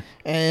 80s, Yeah.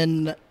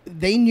 and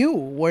they knew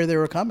where they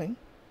were coming.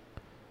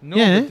 No,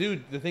 Yeah. but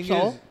dude, the thing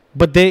So? is,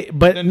 But then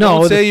no.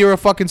 don't say you're a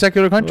fucking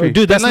secular country,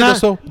 dude, that's Then not.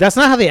 so. That's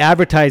not how they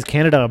advertise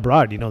Canada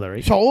abroad. You know that,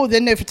 right? So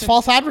then, if it's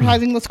false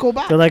advertising, let's go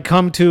back. They're like,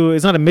 come to.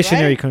 It's not a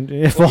missionary Right?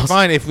 country. Well, False.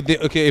 fine.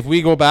 If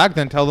we go back,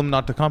 then tell them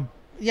not to come.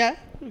 Yeah,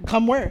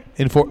 come where?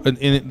 In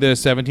the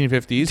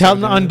 1750s. Tell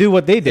them to undo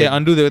what they did. Yeah,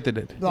 undo what they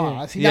did.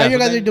 No, see, Yeah, now you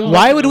but guys are then- doing.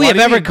 Why would we Why have do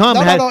you ever mean? come?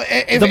 No, had no, no.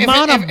 If, the if,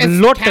 amount if, of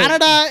if looked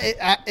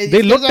Canada,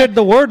 They looked at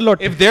the word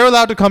lot. If they're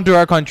allowed to come to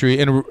our country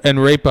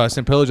and rape us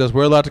and pillage us,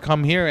 we're allowed to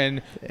come here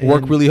and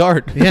work really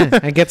hard. Yeah,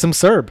 and get some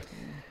Serb.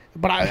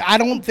 but I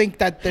don't think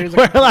that there's.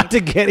 We're allowed to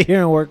get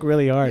here and work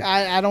really hard.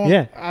 I don't.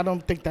 Yeah. I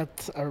don't think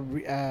that's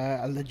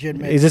a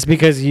legitimate. Is this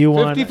because you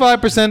want?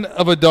 55%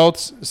 of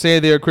adults say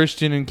they're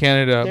Christian in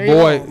Canada. There you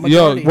Boy, go, yo,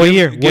 majority. What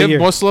year? What give year?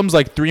 Muslims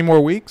like 3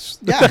 more weeks.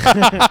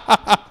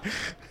 Yeah.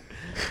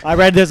 I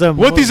read there's a.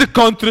 What is a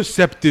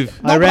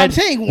contraceptive? No, I but read I'm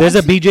saying there's a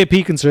once-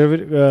 BJP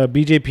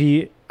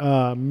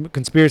BJP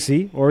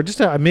conspiracy, or just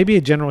maybe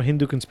a general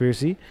Hindu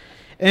conspiracy,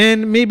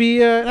 and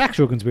maybe an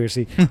actual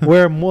conspiracy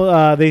where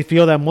they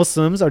feel that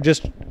Muslims are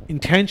just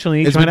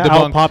intentionally It's trying to been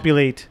debunked.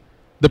 outpopulate.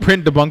 The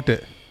print debunked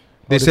it.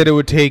 They did said it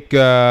would take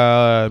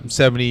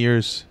 70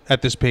 years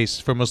at this pace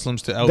for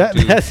Muslims to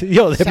outdo.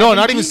 No,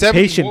 not even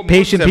 70. Patient- more than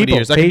patient 70 people,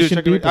 years. I can do it, patient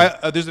check it.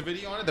 people. There's a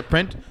video on it. The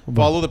print.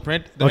 Follow the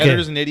print. The Okay.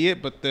 editor's an idiot,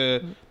 but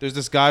there's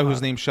this guy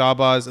who's named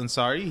Shahbaz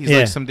Ansari. He's Yeah.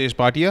 like some Desh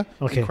Bhatia.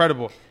 Okay.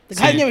 Incredible. The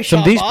guy named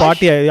Some Desh Shahbaz.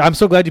 Bhatia. I'm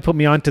so glad you put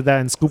me onto that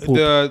and Scoop Whoop.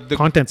 The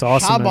Content's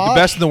awesome. man. Shahbaz.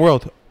 best in the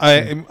world.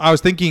 I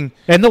was thinking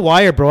And the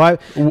Wire, bro.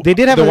 They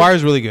did have The Wire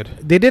is really good.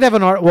 They did have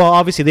an art. Well,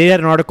 obviously they had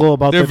an article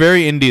about. They're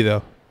very indie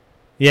though.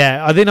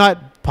 Yeah, are they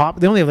not pop?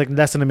 They only have like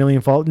less than 1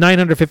 million followers.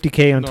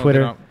 950K on No, Twitter.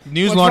 they're not.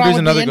 News What's Laundry wrong is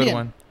with the another good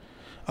Indian?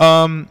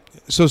 one.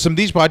 So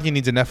Samdesh Bhatia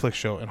needs a Netflix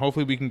show, and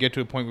hopefully we can get to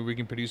a point where we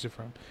can produce it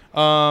from.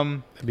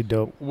 That'd be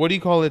dope. What do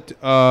you call it?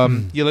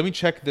 Yeah, let me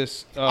check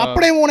this.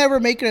 Apre won't ever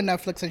make it in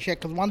Netflix and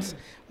shit because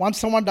once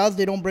someone does,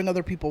 they don't bring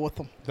other people with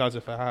them. That's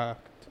a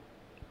fact.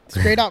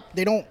 Straight up,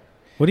 they don't.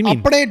 What do you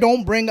mean? Apade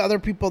don't bring other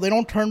people. They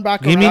don't turn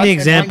back Give me around the and bring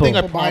example. One thing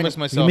I people behind promised them.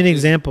 myself. Give me an is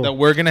example. that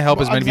we're gonna help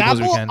as many people as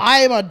we Example, can. I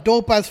am a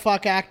dope as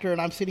fuck actor, and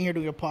I'm sitting here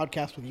doing a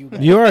podcast with you guys.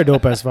 You are a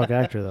dope ass fuck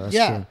actor, though. That's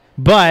Yeah. true.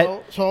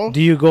 But So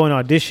do you go and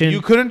audition?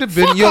 You couldn't have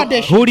been. Fuck Yo,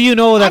 audition. Who do you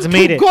know that's I'm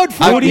made too it? good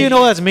for Who do you audition.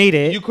 know that's made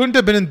it? you couldn't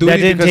have been in That Dooney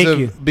didn't because take of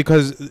you.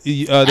 because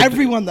the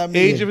everyone that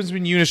made age it. difference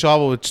between you and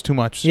Shavel, it's too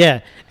much.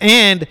 Yeah,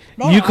 and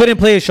No, you I- couldn't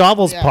play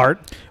Shovel's Yeah. part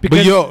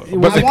because yo, it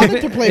was I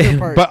wanted to play her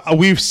part. But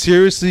we've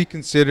seriously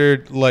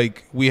considered,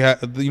 like, we had,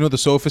 you know, the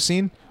sofa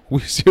scene. We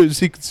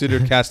seriously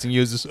considered casting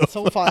you as the sofa.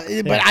 so fun.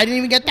 But I didn't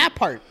even get that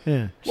part.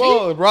 yeah.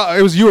 Well,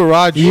 it was you or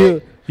Raj.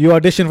 You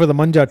auditioned for the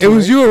Manja. It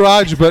was you or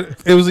Raj, but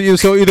it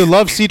was so either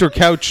love seat or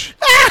couch.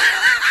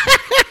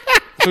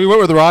 So we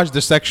went with Raj,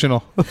 the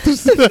sectional.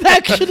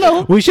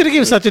 Sectional. We should have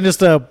given Sachin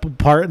just a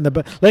part in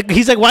the like.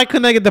 He's like, why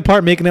couldn't I get the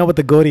part making out with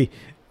the goatee?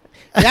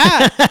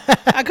 Yeah,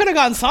 I could have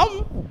gotten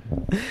some.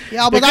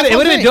 Yeah, but It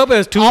would have been dope. If it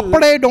was two.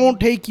 Apade don't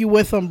take you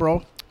with them,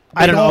 bro.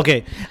 I don't know. don't.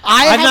 Okay,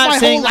 I I'm have not my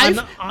saying- whole I'm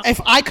life. not-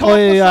 If I come Oh up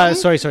with yeah,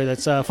 something, sorry.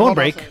 That's phone Hold on a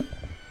break. second.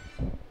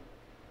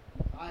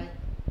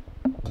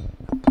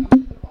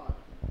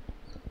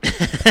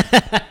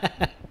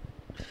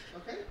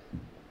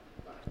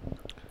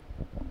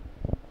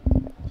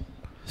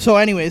 So,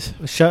 anyways,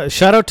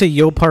 Shout out to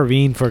Yo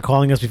Parveen for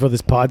calling us before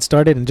this pod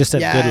started and just said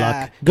good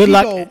Yeah. luck. Good She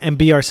luck dope. and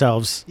be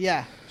ourselves.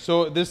 yeah.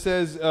 So this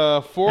says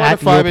 4 At out of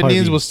 5 Yo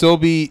Indians Parveen. will still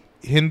be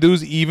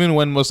Hindus even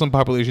when Muslim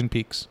population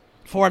peaks.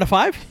 4 out of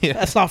 5? Yeah.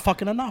 That's not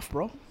fucking enough,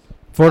 bro.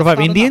 4 to 5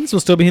 not Indians will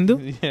still be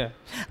Hindu. Yeah.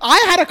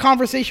 I had a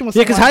conversation with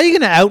Yeah, because someone. how are you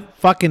gonna out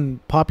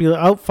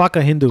fuck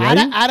a Hindu?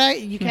 Right?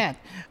 You can't.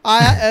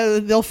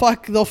 They'll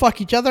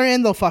fuck each other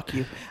and they'll fuck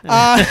you.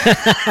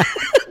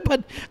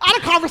 But I had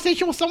a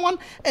conversation with someone,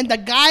 and the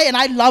guy, and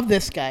I love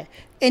this guy,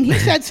 and he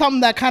said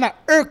something that kind of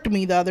irked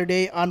me the other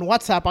day on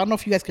WhatsApp. I don't know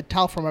if you guys could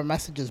tell from our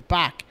messages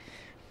back,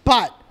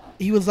 but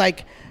he was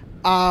like,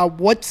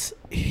 "What's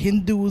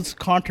Hindus'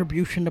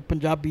 contribution to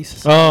Punjabi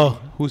society?"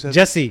 Oh, Who said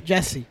Jesse.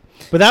 Jesse.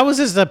 But that was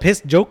just a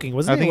piss joking, I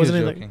wasn't think it? Wasn't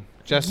he's it? Like, joking.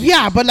 Jesse.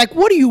 Yeah, but like,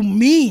 what do you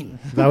mean?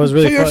 that was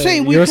really. So you're funny.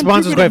 saying we Your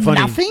response was quite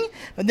contributed funny. nothing?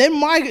 And then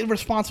my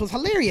response was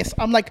hilarious.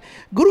 I'm like,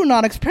 Guru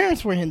Nanak's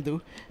parents were Hindu.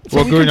 So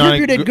Well, we Guru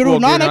contributed Guru Guru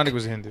Nanak. Nanak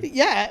was Hindu.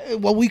 Yeah,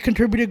 well, we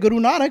contributed Guru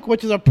Nanak,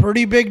 which is a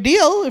pretty big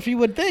deal if you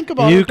would think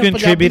about You it. to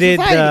Punjabi contributed.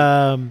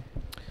 society.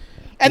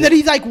 And then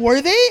he's like,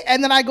 were they?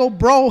 And then I go,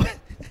 bro,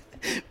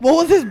 what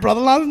was his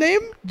brother-in-law's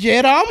name?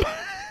 Jairam?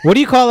 What do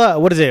you call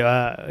that? What is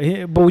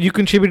it? But you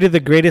contributed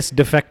the greatest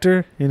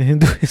defector in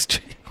Hindu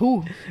history,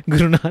 Who?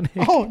 Guru Nanak.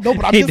 Oh, no,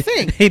 but I'm He just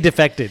saying. He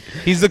defected.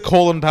 He's the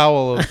Colin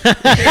Powell of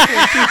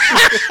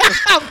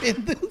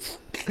Hindus.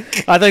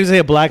 I thought you were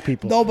saying black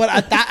people. No, but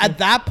at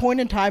that point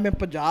in time in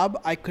Punjab,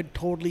 I could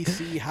totally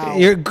see how.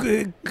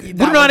 Guru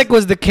Nanak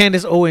was the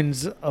Candace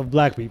Owens of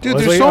black people. Dude,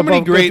 That's there's what- so many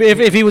if- great-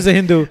 If he was a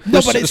Hindu,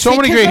 No, but so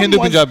many great Sikhism Hindu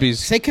was-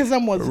 Punjabis.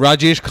 Sikhism was,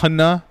 Rajesh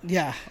Khanna,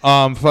 yeah,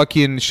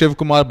 fucking Shiv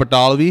Kumar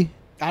Batallavi,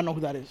 I don't know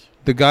who that is.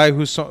 the guy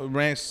who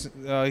ranks.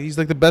 He's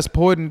like the best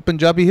poet in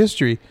Punjabi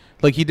history.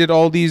 Like he did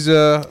all these.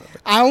 I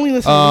only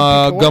listen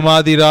to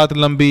Gama di raat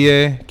lambi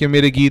hai ke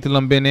mere geet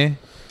lambe ne.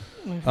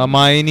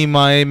 Maaye ni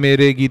maaye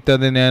mere geeta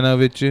de naina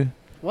vich.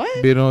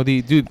 What?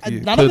 Birodi. Dude,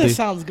 None of clearly. this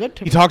sounds good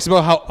to He me. talks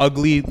about how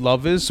ugly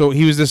love is. So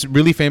he was this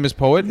really famous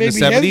poet Maybe in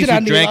the 70s Hezra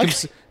who drank,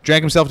 Nilak.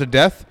 drank himself to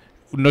death.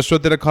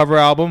 Nusrat did a cover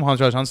album.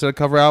 Hansraj Hans did a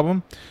cover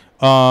album.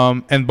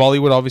 And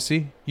Bollywood,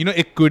 obviously. You know,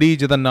 Ik Kudi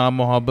Jada Naam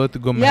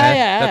Mohabbat Gum Yeah, Hai?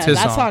 yeah, That's his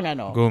that song. song I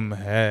know. Gum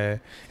Hai.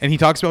 And he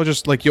talks about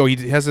just like, yo,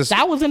 he has this.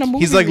 That was in a movie.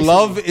 He's like, recently.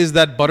 love is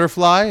that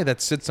butterfly that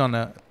sits on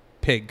a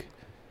pig.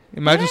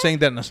 Imagine saying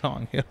that in a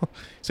song. You know,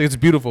 so it's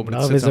beautiful, but it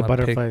love sits is a on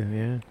butterfly. pig.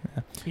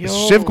 Yeah.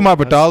 Yo, Shiv Kumar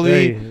That's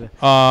Batali.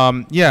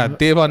 very- Yeah,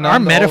 Deva Our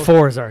Nand.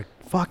 metaphors are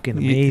fucking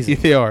amazing.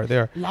 They are. They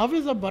are. Love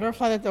is a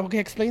butterfly that. Okay,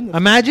 explain this.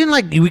 Imagine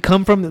like we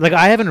come from like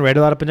I haven't read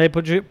a lot of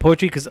Punjabi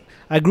poetry because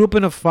I grew up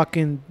in a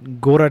fucking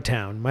Gora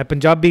town. My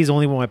Punjabi is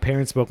only what my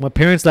parents spoke. My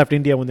parents left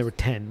India when they were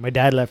 10. My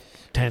dad left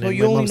 10. So and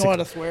you my only mom know how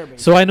 6. to swear, baby.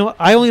 So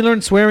I only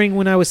learned swearing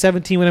when I was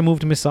 17 when I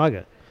moved to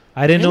Mississauga.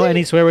 I didn't know Really?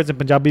 any swear words in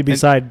Punjabi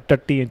beside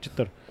Tatti and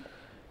Chittar.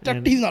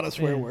 Tatti's not a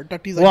swear word.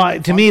 Tatti's like.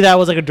 Well, to me that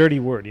was like a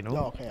dirty word, you know.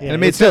 Oh, okay. Yeah, And it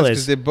made still sense because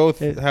is. they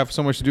both It- have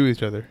so much to do with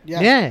each other.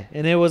 Yeah.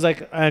 And it was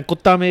like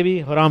Kutta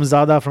maybe Haram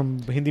Zada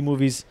from Hindi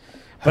movies,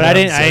 but I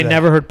Haramzada.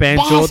 never heard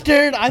Panchod.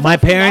 Bastard. I My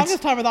thought for the parents-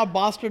 longest time I thought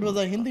bastard was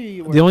a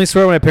Hindi word. The only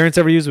swear my parents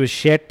ever used was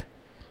shit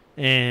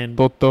and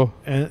Toto.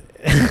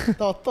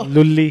 Toto.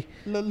 lulli.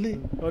 Lulli.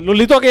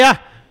 Lulli to kya?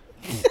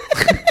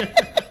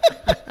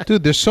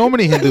 Dude, there's so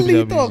many Hindu Lulli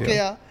to Punjabis. okay,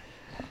 yeah. yeah.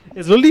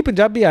 Is Lulli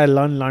Punjabi? I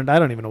learned. I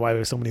don't even know why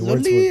there's so many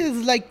words. Lulli For it.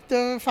 is like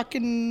the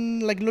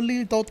fucking like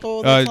Lulli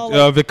Toto.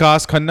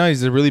 Vikas Khanna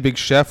is a really big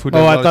chef who does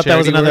Oh, a lot I of thought that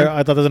was charity another. work.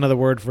 I thought there was another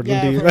word for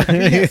Yeah, Lulli. for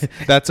penis.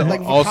 That's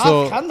Like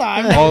also Vikas Khanna,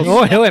 I'm also-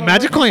 not- Oh, hey,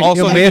 magic coin.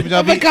 also Yo, Hindu man.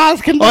 Punjabi. Vikas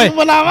Khanna Oi,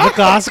 बनावा.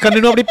 विकास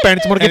करने no अपनी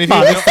pants मोड़ And के if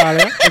पागल you,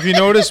 साले. if you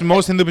notice,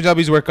 most Hindu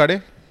Punjabis wear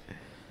kade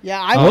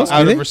Yeah, I Oh, was. out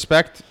really? of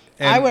respect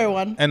I wear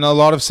one. And a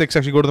lot of Sikhs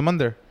actually go to the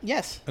mandir.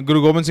 Yes. And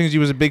Guru Gobind Singh Ji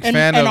was a big And-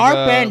 fan and of our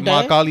band,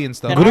 Ma Kali and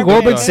stuff. and Guru our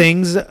Gobind band-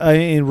 Singh's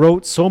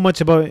wrote so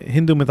much about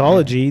Hindu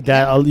mythology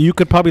that you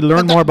could probably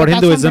learn more about But that's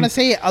what Hinduism. I'm gonna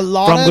say. A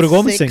lot from of Guru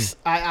Gobind Sikhs, Singh.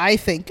 I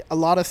think a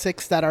lot of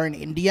Sikhs that are in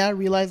India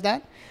realize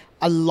that.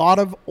 A lot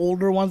of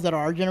older ones that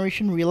are our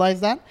generation realize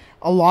that.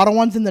 A lot of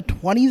ones in the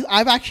 20s.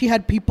 I've actually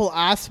had people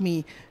ask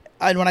me,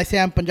 and when I say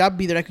I'm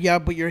Punjabi, they're like, "Yeah,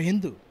 but you're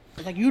Hindu."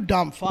 It's like, you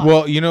dumb fuck.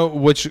 Well, you know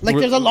which. like,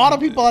 there's a lot of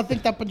people that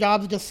think that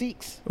Punjab is just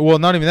Sikhs. Well,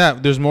 not even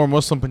that. There's more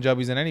Muslim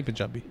Punjabis than any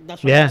Punjabi.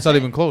 That's what Yeah. I'm It's not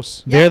saying. even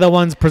close. They're the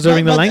ones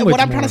preserving the But language.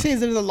 What I'm more. trying to say is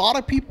there's a lot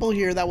of people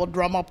here that will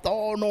drum up,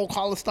 oh no,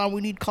 Khalistan,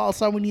 we need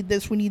Khalistan, we need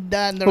this, we need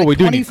that. And they're Well, like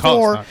we do need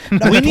 24. Khalistan.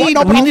 No, We but need-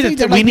 no, but we I'm need saying it-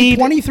 they're we like need-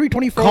 23,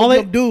 24 call year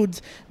old it-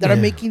 dudes that are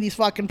Yeah. making these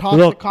fucking Look,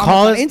 toxic call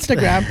comments on it-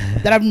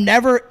 Instagram that have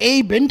never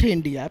been to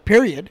India,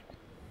 period.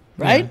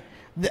 Right?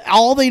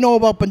 All they know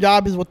about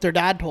Punjab is what their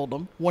dad told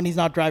them when he's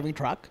not driving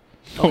truck.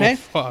 Okay? Oh,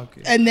 fuck.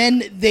 And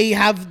then they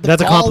have the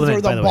That's a balls compliment,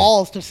 or by the the way.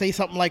 balls to say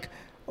something like,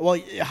 well,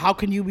 how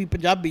can you be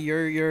Punjabi?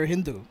 You're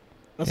Hindu.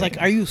 It's like,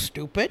 are you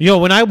stupid? Yo,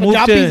 when I moved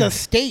Punjabi is to a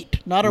state,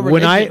 not a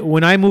religion.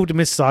 when I moved to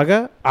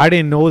Mississauga, I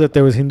didn't know that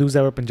there was Hindus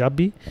that were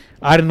Punjabi.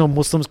 I didn't know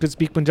Muslims could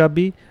speak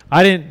Punjabi.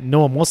 I didn't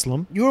know a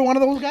Muslim. You were one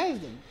of those guys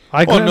then.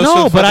 I Oh, couldn't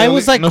know, but I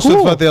was like, Nusrat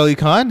cool. Fateh Ali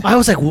Khan. I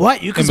was like,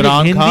 what? You can speak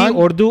Imran Hindi, Khan?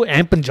 Urdu,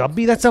 and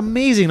Punjabi? That's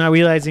amazing. Now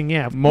realizing,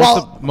 yeah.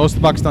 Most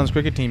of Pakistan's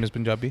cricket team is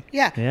Punjabi.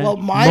 Yeah. Yeah. Well,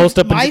 Most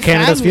of my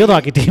Canada's family, field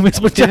hockey team is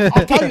Punjabi.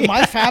 I'll tell you,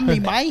 my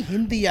family, my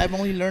Hindi, I've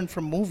only learned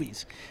from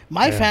movies.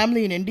 My Yeah.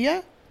 family in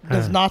India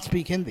does not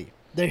speak Hindi.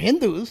 They're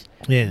Hindus.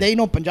 Yeah. They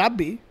know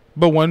Punjabi.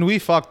 But when we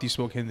fucked, you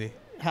spoke Hindi.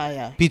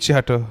 Yeah. Piche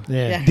hato.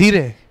 Yeah.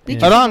 Dheere.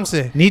 Piche Aram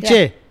se.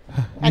 Nietzsche.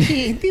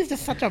 Actually, Hindi is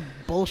just such a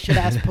bullshit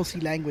ass pussy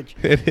language.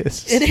 It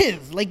is. It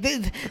is. Like,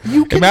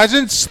 you can.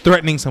 Imagine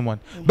threatening someone.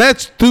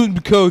 That's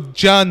तुमको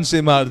जान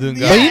से मार दूंगा.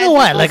 Yeah. But you know it's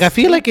what? so Like, I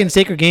feel like stupid. in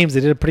Sacred Games,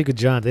 they did a pretty good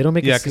job. They don't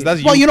make Yeah, it because seem-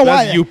 that's Well, you know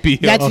that's what?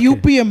 UP. That's Okay.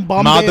 UP and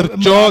Bombay, Mother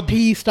chod.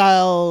 Marathi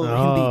style Oh,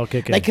 Hindi.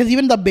 okay. Like, because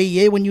even the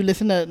Baye, when you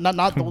listen to not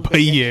those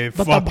Bhaiye,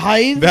 but fuck. the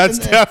bhais, That's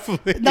in the-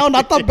 definitely no,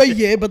 not the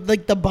Baye, but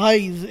like the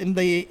bhais in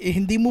the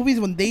Hindi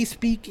movies when they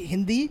speak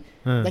Hindi,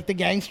 like the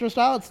gangster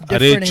style, it's अरे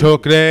different.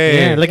 छोकरे.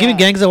 Yeah, like even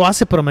Yeah. Gangs of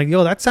Wasseypur, I'm like,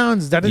 yo, that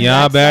sounds that is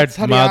Yeah, that's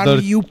bad Haryana,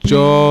 mother UP,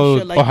 chod.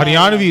 shit like Oh, that,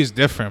 Haryanvi yeah. is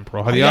different,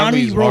 bro.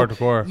 Haryanvi is bro,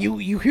 hardcore.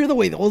 You hear the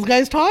way those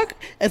guys talk?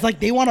 It's like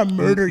they want to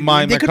murder you.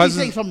 My They could cousin-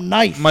 be saying something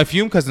nice. My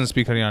fume cousins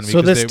speak Haryanvi.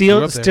 So the 'cause they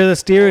grew up there. the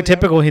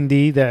stereotypical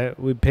Hindi that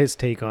we piss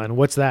take on.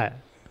 What's that?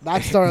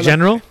 That's the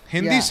General?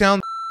 Hindi Yeah.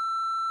 sound.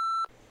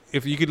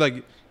 If you could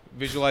like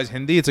visualize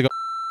Hindi, it's like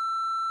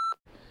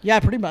Yeah,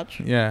 pretty much.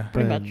 yeah.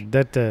 Pretty much.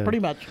 That Pretty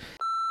much.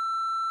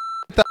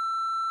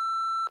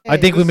 I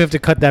think we may have to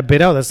cut that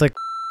bit out. That's like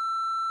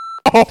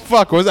Oh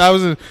fuck! Was I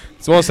was?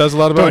 Well, says a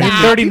lot about Nah.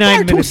 Hindi. 39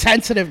 people are too minutes.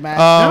 sensitive, man.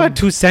 not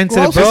too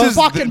sensitive, gross bro. as This is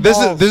fucking this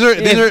is balls.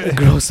 these are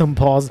Grow some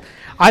balls.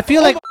 I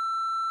feel like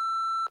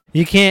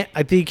you can't.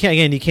 I think you can't.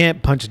 Again, you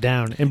can't punch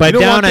down, and by You know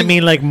one down I thing-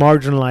 mean like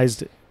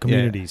marginalized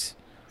communities.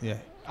 yeah.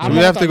 I So don't we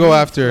know have what to that go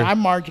means. after.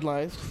 I'm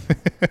marginalized.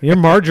 You're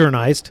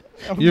marginalized.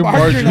 I'm You're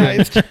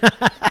marginalized.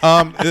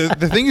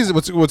 The thing is,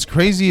 what's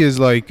crazy is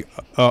like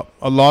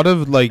a lot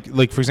of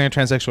like for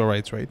example, transsexual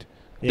rights, right?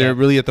 Yeah. They're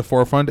really at the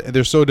forefront.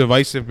 They're so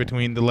divisive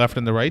between the left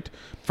and the right.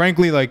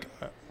 Frankly, like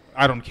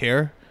I don't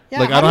care. Yeah,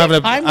 Like I don't have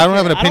an time I don't to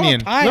have an care. I don't opinion.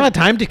 have I time. don't have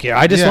time to care.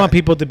 I just Yeah. want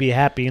people to be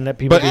happy and let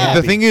people But be Yeah.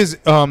 happy. the thing is,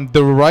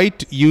 the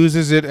right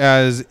uses it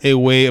as a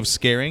way of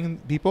scaring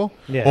people.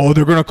 Yeah. Oh,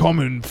 they're gonna come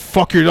and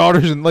fuck your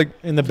daughters and like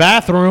in the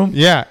bathroom.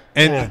 yeah,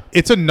 and Yeah.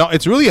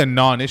 it's really a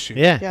non-issue.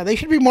 Yeah. Yeah, they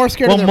should be more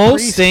scared Well, of their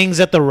most priests. things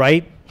that the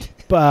right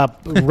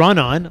run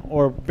on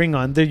or bring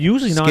on, they're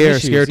usually Scare-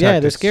 non-issues. scare Yeah,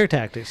 they're tactics. scare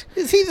tactics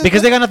See,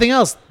 because they got nothing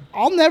else.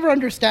 I'll never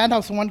understand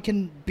how someone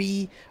can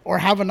be or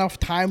have enough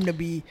time to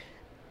be.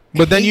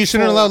 But then you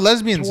shouldn't hateful allow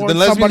lesbians. towards Then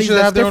lesbians somebody should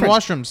that's have their own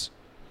different. washrooms.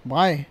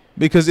 Why?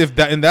 Because if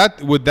that in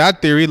that with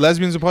that theory,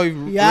 lesbians will probably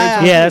Yeah.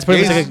 raise Yeah, that's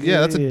pretty gays. much like a- yeah,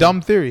 that's a yeah.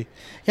 dumb theory.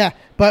 Yeah,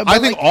 but I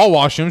think like, all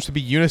washrooms should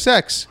be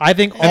unisex, I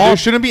think and all. there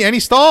shouldn't be any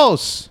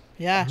stalls.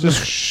 yeah.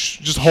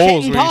 Just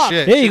holes and where you talk.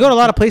 shit. Yeah, you go to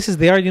a lot of places.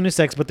 They are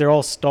unisex, but they're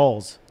all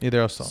stalls. Yeah,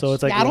 there are stalls. So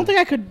it's like Yeah, I don't think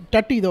I could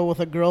dirty though with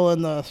a girl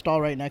in the stall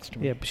right next to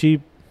me. yeah,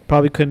 she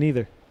probably couldn't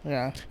either.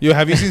 Yeah. Yo,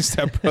 have you seen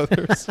Step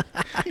Brothers?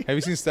 Have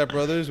you seen Step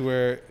Brothers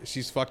where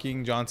she's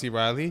fucking John C.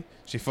 Reilly?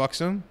 She fucks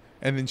him,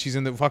 and then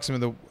fucks him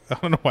in the. I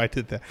don't know why I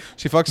did that.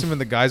 She fucks him in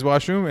the guys'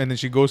 washroom, and then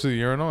she goes to the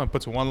urinal and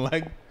puts one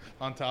leg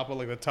on top of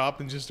like the top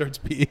and just starts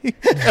peeing.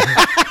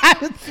 I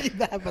haven't seen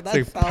that, but It's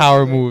that's like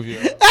power move, yo.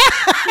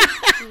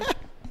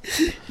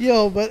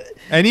 Yo, but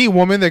Any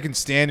woman that can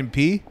stand and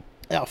pee,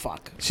 oh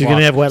fuck. She's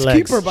gonna have wet Just legs.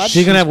 keep her, bud.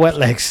 She's gonna have wet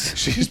legs.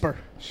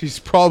 she's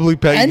probably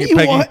pegging Any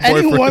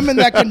boyfriends. woman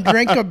that can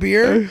drink a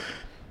beer,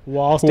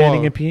 While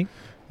standing Whoa. and peeing.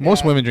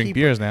 Most Yeah, women drink keep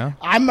beers now.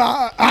 I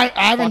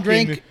haven't Fucking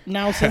drank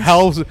now since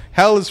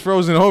Hell is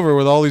frozen over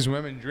with all these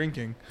women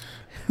drinking.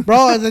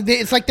 bro.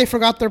 It's like they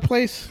forgot their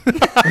place.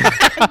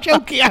 I'm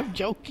joking. I'm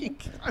joking.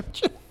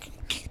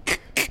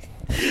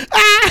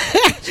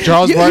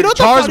 Charles You know what the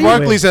Charles funny-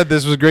 Barkley said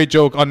this was a great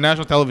joke on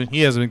national television.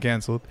 He hasn't been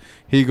canceled.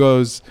 He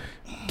goes,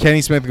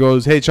 Kenny Smith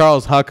goes, "Hey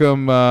Charles, how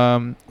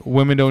come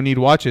women don't need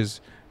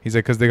watches?" He's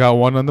like, "Cause they got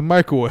one on the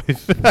microwave."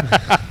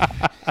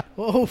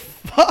 Oh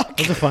fuck.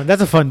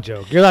 That's a fun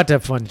joke. You're allowed to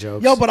have fun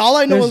jokes. Yo, but all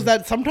I know There's- is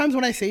that sometimes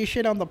when I say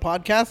shit on the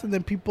podcast, and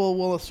then people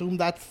will assume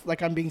that's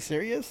like I'm being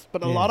serious,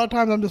 but a Yeah. lot of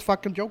times I'm just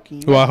fucking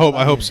joking. Well,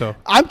 I hope so.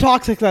 I'm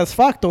toxic as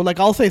fuck though. Like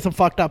I'll say some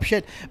fucked up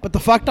shit, but the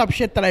fucked up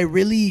shit that I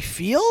really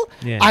feel,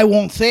 Yeah. I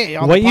won't say.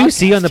 On what the you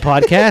see on the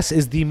podcast. podcast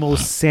is the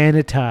most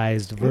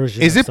sanitized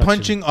version. Is of it such a-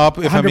 punching up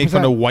if I make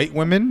fun 100%. of white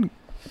women,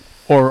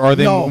 or are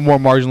they No. more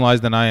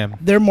marginalized than I am?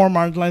 They're more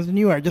marginalized than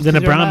you are. Just Then a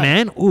 'cause you're brown not.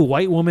 man? Ooh,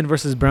 white woman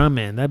versus brown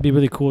man. That'd be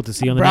really cool to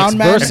see on the Brown next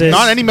man- versus.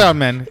 Not any brown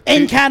man.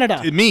 In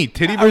Canada. Me,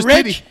 titty A versus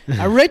rich, titty.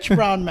 a rich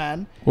brown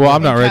man. Well, I'm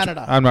in not rich.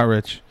 Canada. I'm not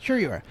rich. Sure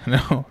you are.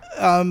 No,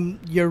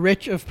 You're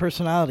rich of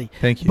personality.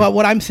 thank you. But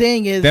what I'm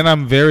saying is then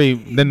I'm very.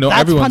 Then no,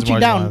 that's everyone's punching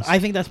down. marginalized. I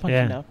think that's punching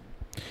Yeah. down.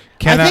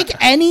 Can I think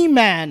any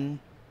man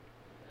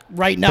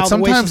right now, but the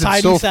way sometimes it's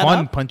society's so set fun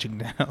up. punching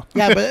down.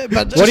 Yeah, but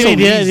What do you so mean?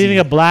 Do you easy. think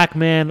a black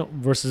man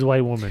versus a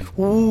white woman?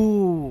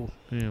 ooh,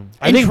 Yeah.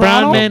 I In think Toronto?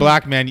 brown men.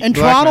 Black man. In black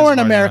Toronto man's or in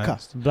America?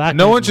 marginalized. Black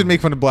No men- one should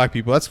make fun of black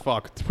people. That's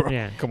fucked, bro.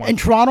 Yeah. Come on. in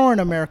Toronto or in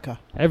America?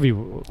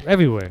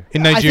 Everywhere.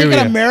 In I think Nigeria.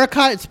 in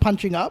America it's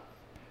punching up.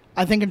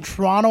 I think in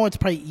Toronto it's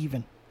probably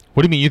even.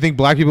 What do you mean? You think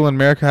black people in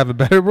America have it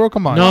better, bro?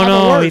 Come on. No, Not no.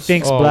 the He worst.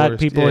 thinks Oh, black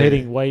worst. people Yeah.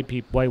 hitting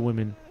white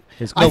women.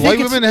 Is I No, think white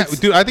it's- women. it's-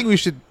 Dude, I think we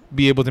should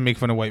be able to make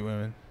fun of white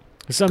women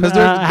Some, because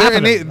half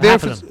of them,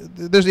 half of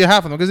them. there's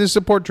half of them because they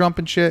support Trump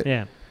and shit.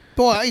 Yeah.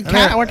 Boy, in And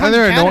they're- we're and talking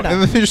they're Canada.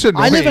 and they're just I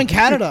annoying. live in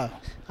Canada.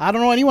 I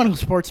don't know anyone who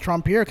supports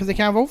Trump here because they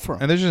can't vote for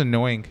him. and they're just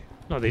annoying.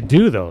 No, they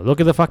do though.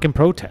 Look at the fucking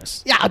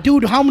protests. Yeah,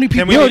 dude, how many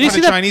people? Can we Yo, make do you fun see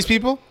of that- Chinese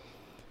people?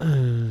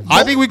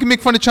 I think we can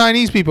make fun of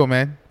Chinese people,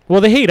 man.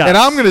 Well, they hate us. And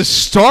I'm gonna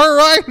start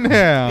right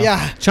now.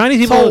 Yeah. Chinese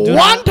people. So do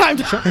one not,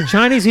 time.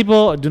 Chinese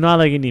people do not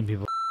like Indian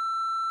people.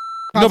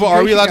 No, but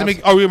are we allowed to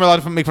Concentration make? Are we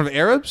allowed to make fun of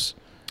Arabs?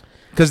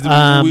 Because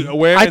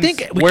we're I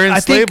think we're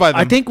enslaved by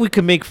them. I think we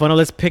could make fun of.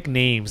 Let's pick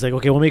names. Like,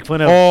 okay, we'll make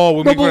fun of. Oh,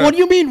 we'll No, make but fun what of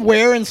do you mean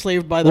we're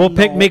enslaved by them? we'll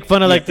No. make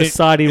fun of like the in-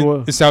 Saudi.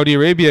 in Saudi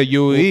Arabia,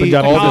 UAE,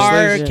 Punjabi all the people.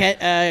 slaves.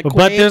 Qatar, But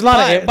Kuwait, there's a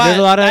lot of- but there's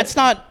a lot of- That's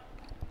not.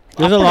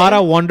 There's a lot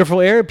of wonderful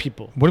Arab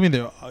people. What do you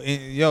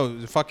mean? Yo,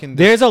 fucking.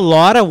 There's a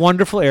lot of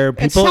wonderful Arab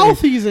It's people.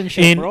 Southeast and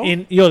shit, bro.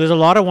 There's a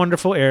lot of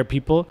wonderful Arab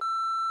people.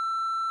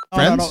 No,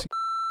 no, friends. no.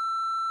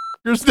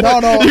 You're still, No,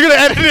 no. You're gonna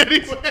edit it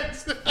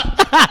anyways.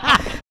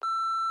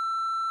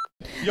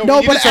 Yo, No, we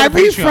need but to start a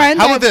every Patreon. friend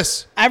How about I've-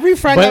 this? Every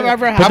friend But, I've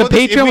ever but had. the about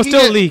this? If Patreon we will can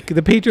still get- leak.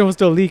 The Patreon will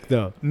still leak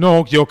though.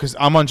 No, yo, because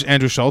I'm on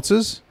Andrew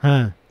Schultz's.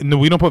 Huh? No,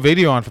 we don't put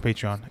video on for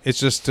Patreon. It's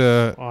just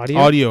Audio?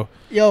 audio.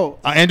 Yo,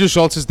 Andrew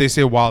Schultz's, they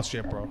say wild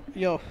shit, bro.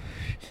 yo.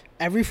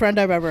 Every friend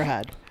I've ever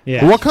had.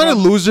 Yeah. What kind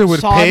of From loser would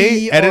Saudi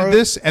pay, edit or-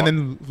 this, and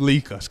then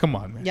leak us? Come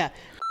on, man. Yeah.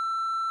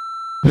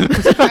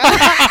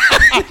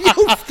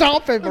 Yo,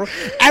 stop it, bro.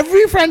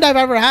 Every friend I've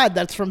ever had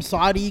that's from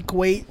Saudi,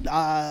 Kuwait,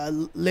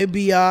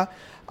 Libya,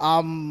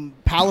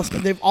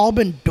 Palestine, they've all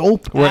been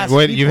dope. Wait, ass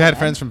you've people, had man.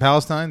 friends from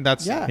Palestine?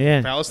 That's Yeah.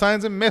 Yeah.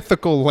 Palestine's a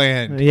mythical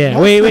land. Yeah.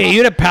 No, Wait. it's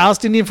You not. had a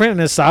Palestinian friend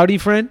and a Saudi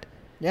friend.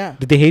 Yeah.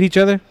 Did they hate each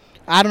other?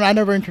 I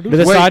never introduced Did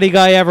the you. Saudi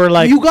guy ever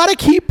like? You gotta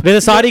keep. Did the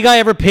Saudi guy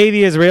ever pay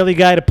the Israeli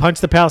guy to punch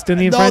the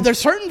Palestinian No, friend? there's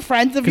certain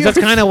friends of Because yours.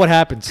 that's kind of what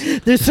happens.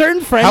 There's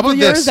certain friends How about of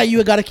yours this? that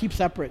you gotta keep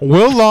separate.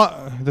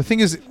 The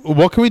thing is,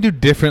 what can we do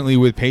differently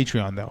with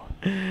Patreon, though?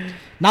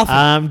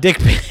 Nothing. Dick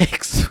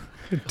pics.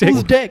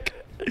 Who's dick?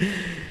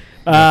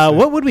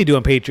 What would we do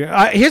on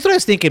Patreon? Here's what I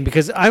was thinking,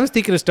 because I was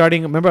thinking of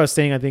starting. Remember, I was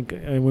saying, I think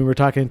when we were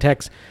talking in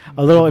text,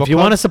 a little. book If you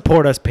club? want to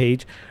support us,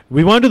 page,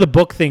 we want to do the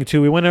book thing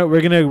too.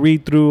 We're gonna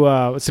read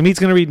through. Samit's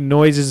gonna read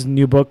Noise's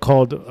new book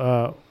called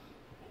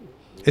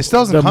It still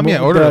hasn't come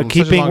yet. Ordered it such a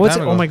Keeping. long What's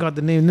time it? ago. Oh my god,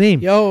 the name.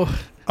 Yo, Keep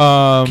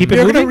It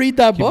you're moving? gonna read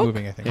that Keep book?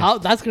 moving, I think. How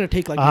that's gonna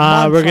take like.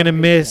 months We're gonna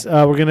on miss.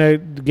 Patreon. We're gonna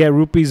get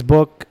Rupee's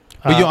book.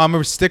 But yo, I'm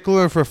a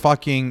stickler for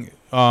fucking.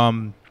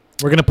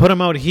 We're gonna put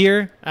him out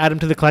here. Add him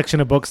to the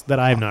collection of books that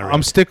I have not read.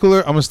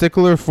 I'm a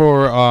stickler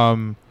for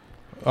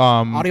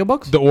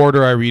Audiobooks? the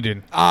order I read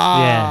in.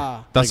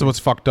 Ah. That's Like- what's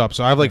fucked up.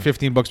 So I have like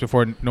 15 books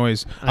before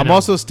Noise. I I'm know.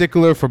 also a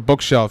stickler for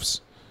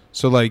bookshelves.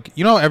 So like,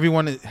 you know,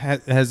 everyone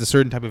has a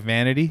certain type of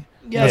vanity.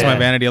 Yeah. That's my Yeah.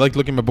 vanity. I like to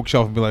look at my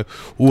bookshelf and be like,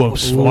 "Ooh, I'm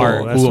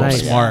smart. that's Ooh, I'm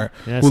nice. smart.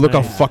 Yeah, Ooh, that's look how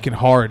nice. fucking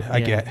hard I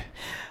Yeah. get."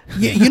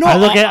 You know,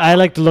 I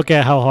like to look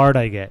at how hard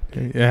I get.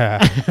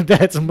 Yeah.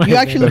 That's my. You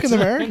actually look in the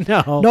mirror?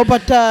 No. No,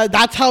 but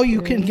that's how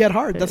you can get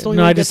hard. That's the only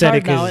No, way I to just get said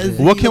it hard now. 'cause- is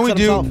What he can we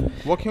looks at do? himself.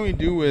 What can we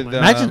do with?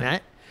 Imagine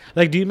that.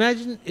 Like, do you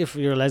imagine if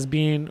you're a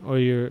lesbian or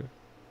you're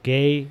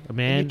gay, a Can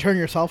man? you turn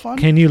yourself on?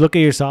 Can you look at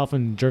yourself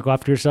and jerk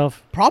off to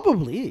yourself?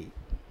 Probably.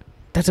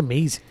 That's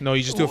amazing. No,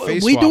 you just do a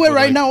face. We swap do it with,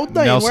 right like, now. No,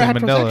 we're Nelson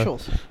Mandela.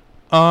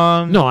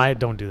 heterosexuals. No, I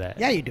don't do that.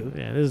 Yeah, you do.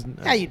 Yeah,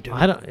 Yeah, you do.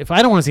 I don't. If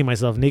I don't want to see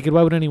myself naked,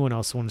 why would anyone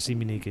else want to see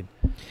me naked?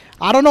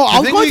 I don't know. I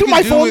was think going we through could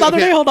my do phone it- the other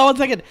okay. day. Hold on one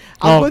second.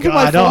 I was Oh, going through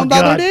my God, oh, phone the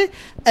other God. day,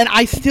 and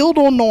I still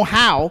don't know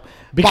how.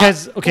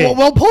 Because, but okay.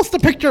 we'll post the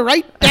picture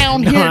right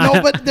down No, here. I-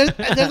 No, but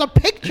there's a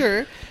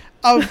picture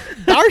of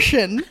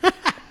Darshan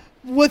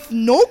with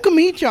no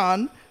kameech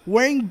on,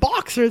 wearing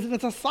boxers, and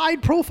it's a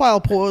side profile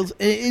pose.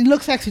 It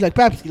looks sexy like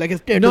Pepsi, like his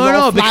dick is all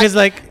No, flat, because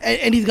like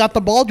and he's got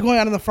the bulge going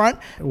on in the front.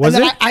 Was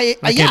and then it? I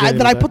I can't yeah. believe And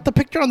then I that. put the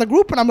picture on the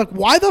group, and I'm like,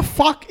 why the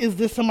fuck is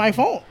this in my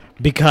phone?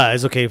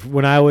 because okay,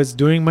 when I was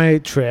doing my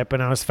trip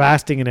and I was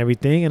fasting and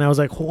everything, and I was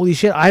like, holy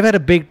shit, I've had a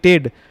big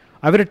tid.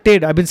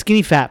 I've been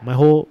skinny fat my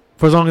whole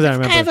for as long as I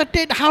remember. As a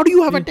did, how do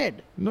you have a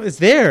did? No, it's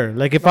there.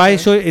 Like if I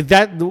show if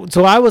that,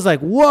 so I was like,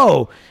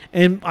 whoa,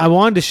 and I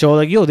wanted to show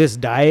like, yo, this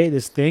diet,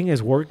 this thing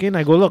is working.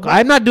 I go, look,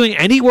 I'm not doing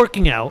any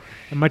working out,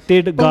 and my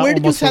tid got. But where did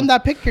you almost send full.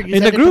 that picture? You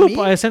In the sent it to group,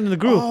 me? I sent it in the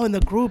group. Oh, in the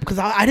group, because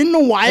I didn't know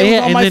why it was Yeah,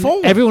 on and my then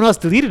phone. everyone else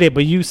deleted it,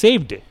 but you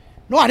saved it.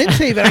 No, I didn't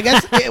save it. I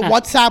guess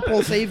WhatsApp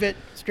will save it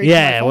straight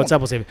Yeah, to my phone. WhatsApp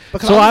will save it.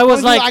 Because So I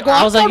was going like, through-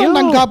 I was like, yo.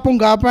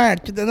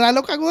 Then I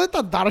look, I go,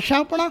 "That's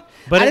Darshan pana."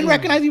 But I it- didn't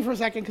recognize you for a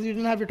second because you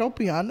didn't have your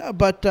topi on.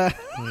 But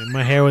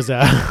My hair was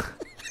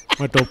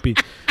my topi,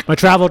 my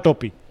travel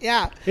topi.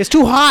 yeah, It's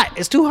too hot.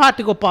 It's too hot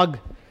to go pug.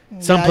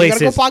 Some yeah,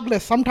 places. you gotta go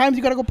pugless. Sometimes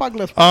you gotta go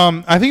pugless.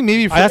 I think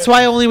maybe for, That's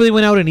why I only really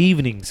went out in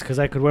evenings because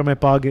I could wear my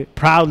pug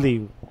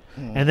proudly,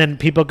 and then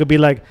people could be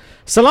like,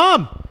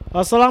 "Salam,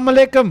 assalamu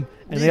alaikum,"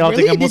 and they all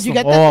Really? think I'm Did you Muslim.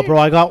 get that Oh, here? bro,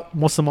 I got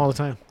Muslim all the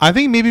time. I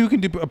think maybe we can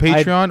do a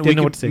Patreon. didn't We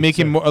know what to say, can make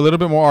it sorry. a little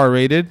bit more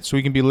R-rated, so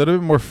we can be a little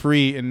bit more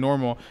free and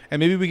normal, and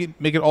maybe we can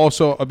make it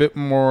also a bit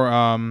more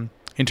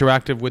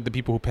interactive with the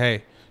people who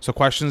pay. So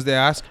questions they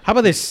ask, How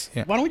about this?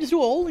 Yeah. Why don't we just do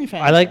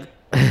OnlyFans? I like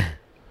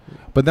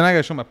but then I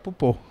gotta show my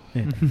poopo.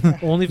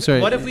 only.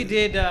 Sorry. What if we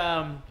did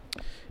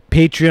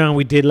Patreon?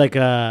 We did like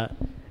a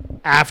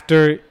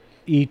after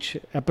each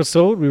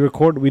episode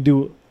we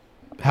do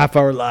half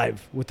hour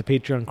live with the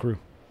Patreon crew.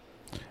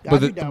 Yeah, but I'd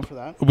be the- down for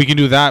that. We can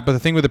do that, but the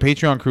thing with the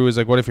Patreon crew is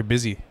like, what if you're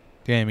busy?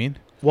 Do you know what I mean?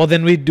 Well,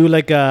 then we do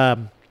like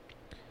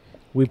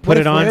we put What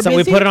it if on we're some. We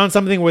busy? put it on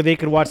something where they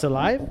could watch it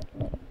live.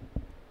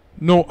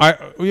 No,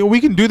 we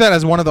can do that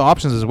as one of the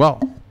options as well.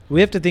 We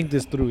have to think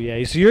this through.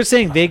 Yeah. So you're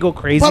saying they go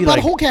crazy, But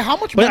like, okay, how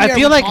much but money I are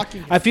feel we like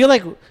talking? I feel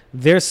like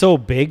they're so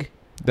big.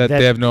 That That-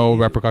 they have no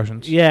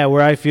repercussions. Yeah,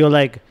 where I feel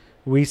like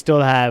we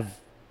still have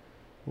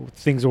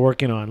things we're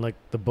working on, like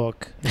the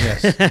book.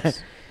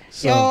 Yes.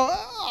 So Yo,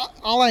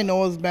 all I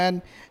know is,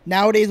 man,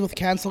 nowadays with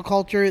cancel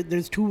culture,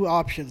 there's two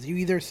options. You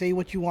either say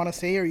what you want to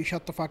say or you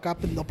shut the fuck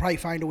up, and they'll probably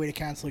find a way to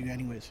cancel you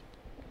anyways.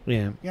 yeah.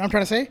 You know what I'm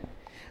trying to say?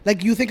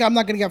 Like, you think I'm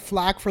not going to get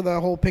flack for the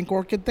whole pink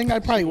orchid thing? I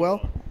probably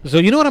will. So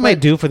you know what I might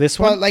do for this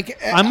But, one?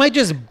 like... I might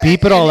just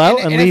beep it all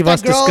out and if leave that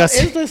us girl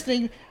discussing. is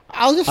listening,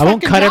 I'll just I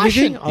won't fucking cut josh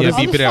everything. it. I'll Yeah, just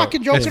beep it out.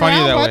 fucking joking It's funny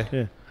around, that but-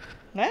 way.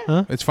 Yeah. Yeah.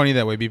 Huh? It's funny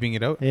that way, beeping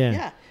it out. Yeah.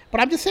 Yeah.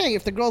 But I'm just saying,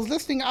 if the girl's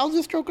listening, I was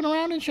just joking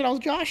around and shit. I was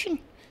joshing.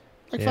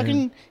 Like, Yeah.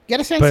 fucking get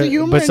a sense of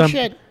humor and some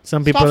shit.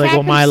 some people Stuff are like,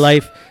 well, my happens.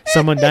 life,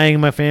 someone dying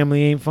in my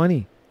family ain't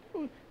funny.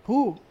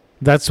 Who?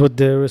 That's what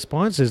the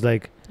response is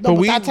like. No,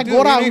 but that's a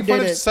Gora who make fun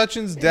did of it.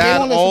 Sachin's They dad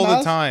don't listen all to the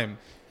us. time.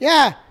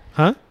 Yeah.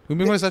 Huh? We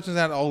make fun of Sachin's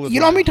dad all the time. You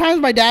know how many times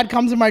my dad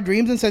comes in my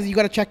dreams and says, you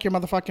got to check your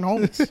motherfucking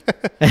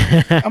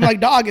homies? I'm like,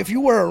 dog, if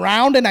you were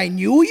around and I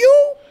knew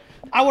you,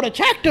 I would have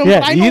checked them,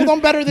 but I know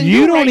them better than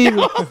you don't right even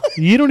now.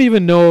 you don't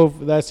even know if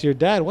that's your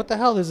dad. What the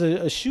hell is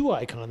a shoe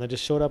icon that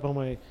just showed up on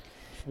my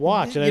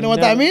watch? and You know I've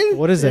what that never- means?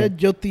 What is it?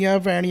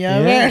 Jyotiya Varniya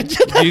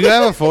Yeah. Do you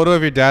have a photo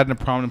of your dad in a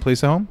prominent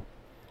place at home?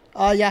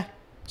 Yeah.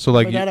 So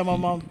like, My dad and my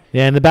mom.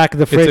 Yeah, in the back of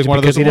the like fridge one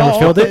of because those he never Oh,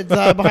 filled it.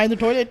 It's behind the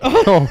toilet.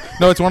 oh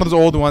no, it's one of those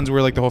old ones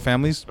where like the whole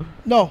family's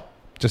No,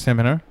 just him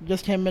and her.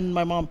 just him and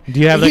my mom. Do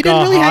you have He like didn't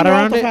a really hot hang around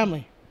around with the it?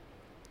 family.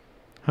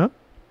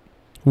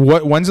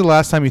 When's the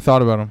last time you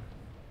thought about him?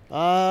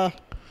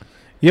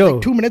 Yo,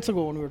 Like 2 minutes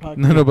ago when we were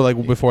talking. No, but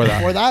like before that.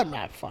 Before that,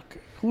 nah, fuck.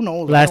 Who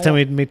knows? I last don't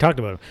time we talked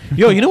about him.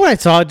 Yo, you know what I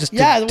saw? Just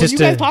Yeah, to, when just you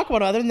to, guys talk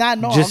about it. Other than that,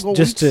 no, just I'll go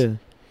just weeks. to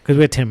because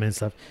we had 10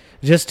 minutes left.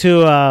 Just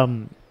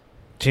to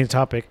change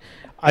topic.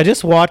 I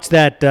just watched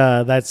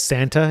that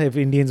Santa, if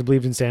Indians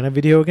believed in Santa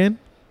video again.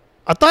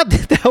 I thought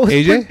that was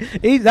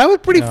AJ? that was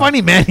pretty Yeah.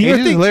 funny, man. AJ You're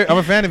is the- hilarious. I'm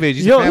a fan of AJ.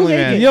 He's yo, a family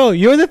man. yo,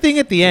 you're the thing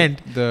at the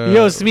end. The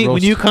Yo, Smeet, when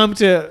roast. you come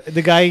to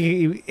the guy,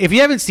 if you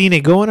haven't seen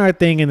it, go on our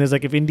thing and there's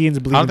like if Indians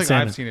I believe don't in think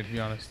Santa. I've seen it, to be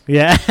honest.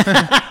 Yeah,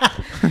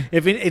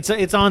 if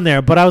it's on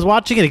there, but I was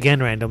watching it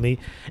again randomly,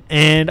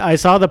 and I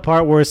saw the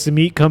part where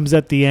Samit comes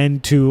at the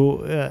end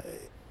to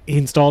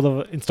install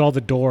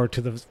the door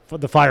to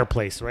the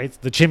fireplace, right,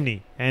 the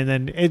chimney, and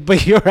then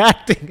but you're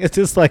acting. It's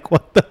just like,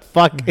 what the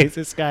fuck is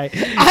this guy?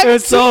 It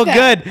was so seen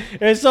good. that.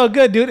 It was so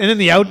good, dude. And then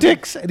the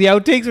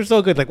outtakes are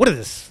so good. Like, what is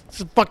this? This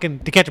is fucking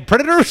To Catch a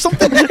Predator or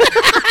something?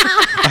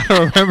 I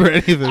don't remember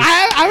any of this.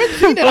 I haven't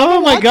seen it.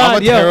 Oh my God.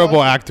 I'm a yo.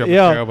 terrible actor. I'm a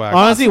Yo, terrible actor.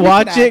 honestly, Samit can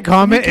watch act. it.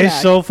 Comment. Samit can It's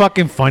act. so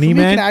fucking funny, Samit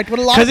man. can act, but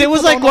a lot of Because it people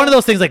was like don't one of know.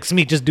 those things like,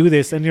 Smeet, just do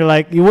this. And you're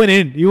like, you went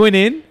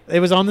in. It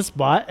was on the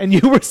spot. And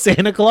you were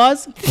Santa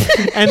Claus.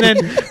 And then,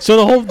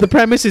 so the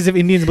premise is if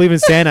Indians believe in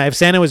Santa, if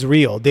Santa was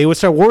real, they would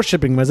start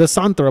worshiping him as a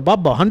Santa or a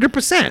Baba,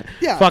 100%.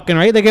 Yeah. Fucking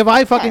right. Like if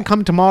I fucking Right.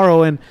 come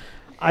tomorrow and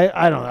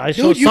I don't know. I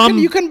Dude, showed some.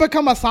 you can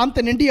become a sant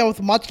in India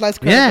with much less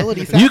Yeah,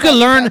 credibility. you can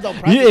learn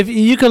If if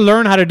you can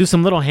learn how to do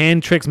some little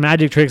hand tricks,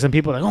 magic tricks, and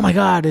people are like, oh my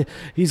god,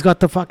 he's got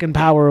the fucking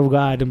power of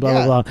God and blah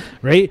Yeah. blah blah,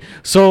 right?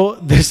 So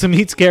there's some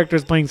Samit's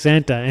characters playing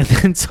Santa, and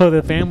then so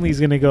the family's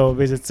gonna go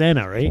visit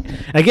Santa, right?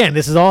 Again,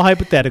 this is all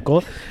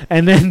hypothetical,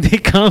 and then they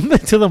come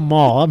to the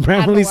mall,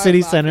 Beverly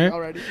City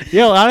Center.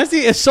 Yo, honestly,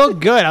 it's so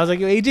good. I was like,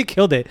 yo, AJ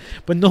killed it,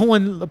 but no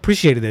one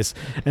appreciated this,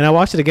 and I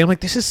watched it again. I'm like,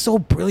 this is so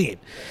brilliant.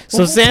 So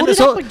Well, Santa, put it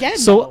so up again,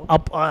 so though.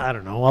 up. I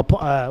don't know. Up.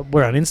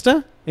 We're on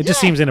Insta. It just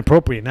Yeah. seems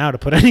inappropriate now to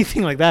put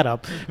anything like that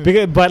up,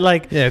 because, but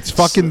like, Yeah, it's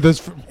fucking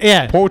this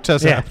yeah,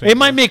 protest yeah. happening. It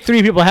might make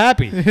 3 people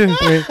happy.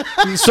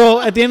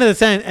 So at the end of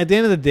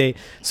the day,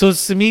 so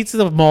Samit's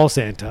the mall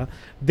Santa.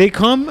 They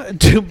come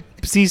to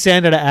see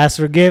Santa to ask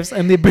for gifts,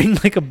 and they bring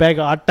like a bag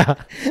of atta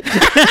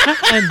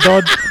and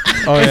dod.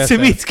 Oh, and yeah,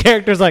 Samit's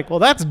character's like, well,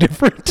 that's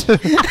different.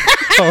 He's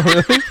Oh,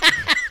 really?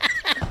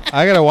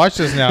 I gotta watch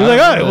this now.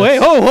 like, oh, wait,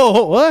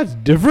 oh, that's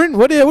different.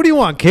 What do you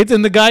want, kids?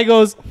 And the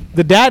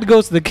dad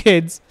goes to the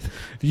kids.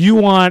 You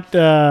want,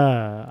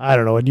 I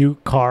don't know, a new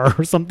car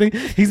or something.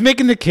 He's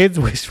making the kids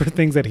wish for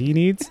things that he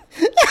needs.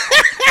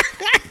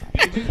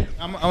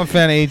 I'm a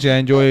fan of AJ. I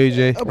enjoy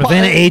AJ. But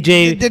then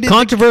AJ, Did he-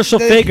 controversial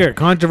did- figure.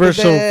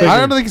 Controversial did- figure. I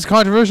don't think he's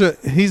controversial.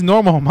 He's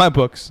normal in my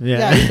books.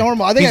 Yeah, he's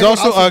normal. I think He's everyone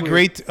also else a is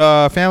great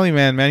family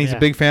man. Man, he's Yeah. a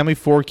big family.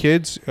 4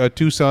 kids,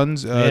 2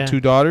 sons, Yeah. 2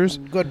 daughters.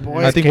 weird. Good boy.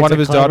 I think kids one of are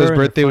his clever daughter's and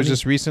they're birthday was funny.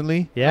 just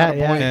recently. Yeah,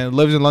 yeah. And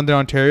lives in London,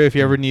 Ontario. If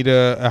you ever need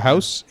a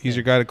house, he's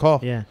your guy to call.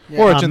 Yeah.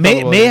 Or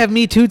may have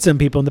Me Too'd some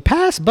people in the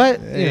past, but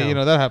you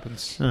know that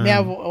happens. May I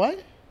have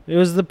what? it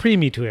was the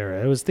pre-Me Too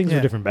era. It was things were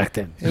Yeah. different back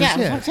then. It was- Yeah,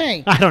 that's what I'm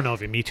saying. I don't know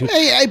if it Me Too.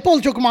 Hey, pull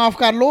chuk maaf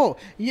kar lo.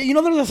 You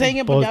know there's a saying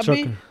in Pull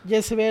Punjabi, chuk. ਜੇ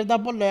ਸਵੇਰ ਦਾ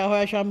ਭੁੱਲਿਆ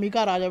ਹੋਇਆ ਸ਼ਾਮੀ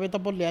ਘਰ ਆ ਜਾਵੇ ਤਾਂ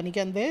ਭੁੱਲਿਆ ਨਹੀਂ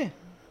ਕਹਿੰਦੇ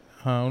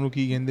ਹਾਂ ਉਹਨੂੰ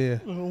ਕੀ ਕਹਿੰਦੇ ਆ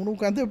ਉਹਨੂੰ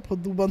ਕਹਿੰਦੇ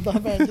ਫੁੱਦੂ ਬੰਦਾ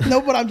ਭੈਣ ਚੋਦ. No,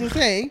 but I'm just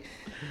saying,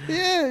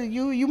 yeah,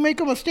 you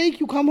make a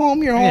mistake, you come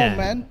home, you're Yeah. home,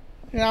 man.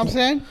 You know what I'm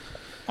saying?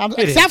 It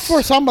Except is.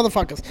 for some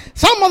motherfuckers.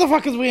 Some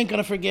motherfuckers we ain't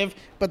gonna forgive,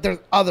 but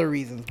there's other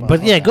reasons.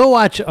 But yeah, go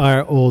watch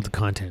our old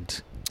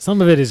content.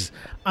 Some of it is,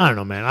 I don't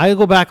know, man. I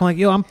go back and like,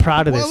 yo, I'm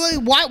proud of this.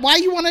 Why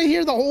you want to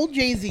hear the old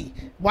Jay-Z?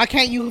 Why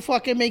can't you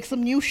fucking make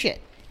some new shit?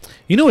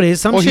 You know what it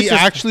is? Some Oh, shit's he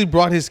just- actually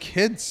brought his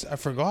kids. I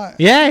forgot.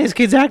 Yeah, his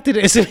kids acted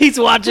it. So he's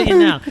watching it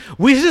now.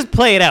 We should just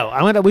play it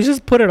out. We should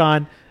just put it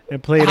on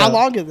and play it How out.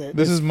 long is it?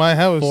 This is my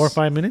house. 4 or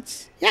 5 minutes?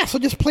 Yeah,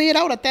 so just play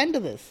it out at the end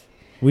of this.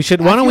 We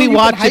should. I Why don't feel we you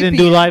watch can it and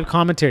hype do it. live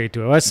commentary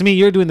to it? Well, Smee,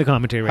 you're doing the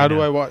commentary right How now.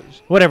 do I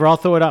watch? Whatever,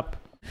 I'll throw it up.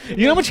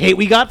 You know how much hate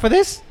we got for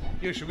this?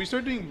 Yo, should we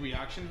start doing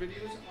reaction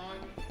videos on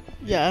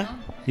Yeah.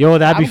 Yo,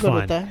 that'd I'm be good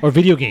with fun. that. Or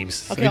video games.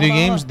 Okay, video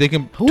hold on, games? They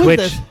can. Who is Twitch.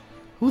 this?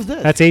 Who's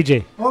this? That's AJ.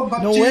 Oh,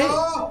 No way.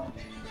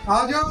 आ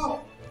जाओ.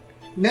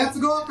 Let's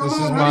go. Come This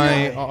on. is hurry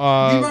my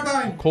up. Leave our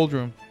time. cold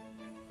room.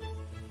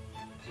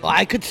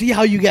 I could see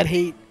how you get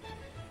hate.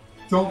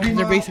 चौकी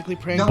They're मारो. basically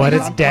praying. जल्दी But से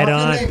it's dead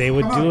हाथ on. से They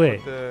would come do on.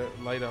 it.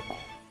 The light up.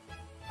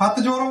 ਹੱਥ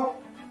ਜੋੜੋ.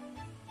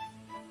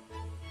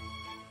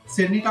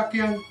 ਸਿਰ ਨਹੀਂ ਟੱਕ ਕੇ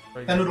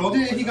ਆਈ ਤੈਨੂੰ ਰੋਜ਼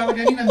ਇਹੀ ਗੱਲ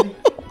ਕਹਿਣੀ ਪੈਂਦੀ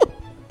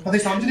ਅਤੇ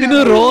ਸਮਝ ਨਹੀਂ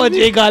ਤੈਨੂੰ ਰੋਜ਼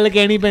ਇਹ ਗੱਲ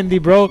ਕਹਿਣੀ ਪੈਂਦੀ,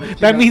 bro.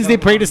 That means they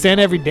pray to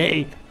Santa every day.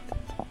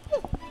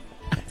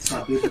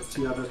 ਸਾਡੇ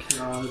ਬੱਚਿਆਂ ਦਾ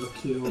ਖਿਆਲ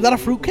ਰੱਖਿਓ Is that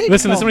a fruitcake?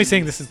 Listen, No. listen what he's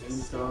saying. This is.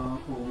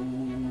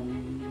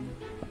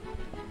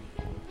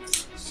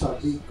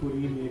 ਸਾਡੀ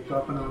ਕੁੜੀ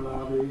ਮੇਕਅਪ ਨਾ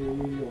ਲਾਵੇ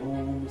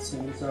ਓਮ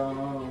ਸੈਂਟਾ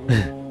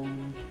ਓਮ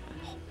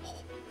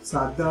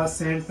ਸਾਡਾ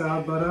ਸੈਂਟਾ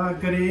ਬੜਾ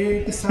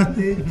ਗ੍ਰੇਟ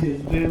ਸਾਡੇ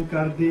ਚਿਲਡਰਨ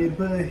ਕਰਦੇ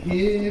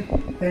behave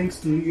thanks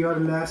to your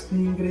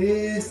lasting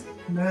grace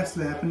ਮੈਂ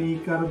ਸਲੈਪ ਨਹੀਂ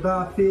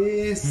ਕਰਦਾ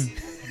face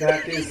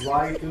that is why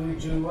to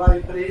you I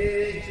pray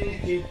to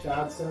keep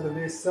child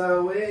service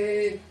away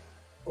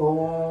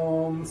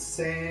Om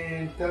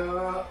Santa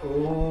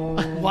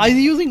Om Why is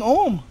he using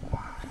Om?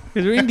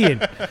 Because we're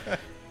Indian.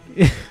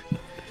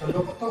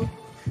 चलो पत्तो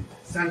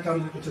Santa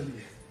ਨੂੰ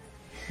ਚਲੀਏ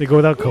They go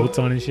without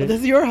coats on and shit.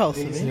 This is your house.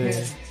 Simi.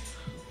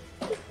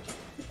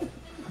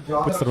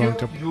 What's the wrong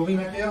term? ਜੋ ਵੀ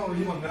ਮੈਂ ਕਿਹਾ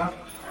ਉਹੀ ਮੰਗਣਾ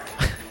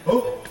ਓ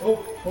ਓ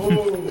ਓ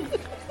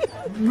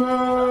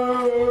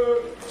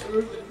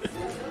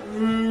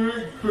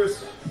Merry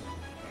Christmas.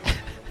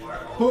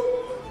 Ho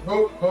ho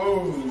ho.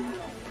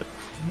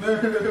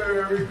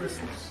 Merry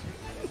Christmas.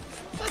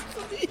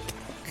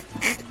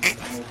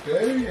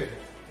 Okay.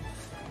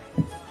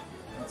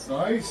 That's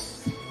nice.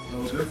 A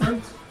little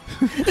different.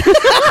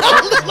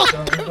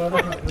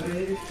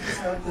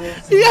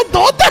 Yeah,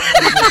 daughter.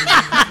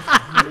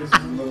 This is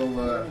a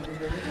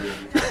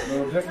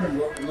little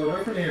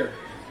different here.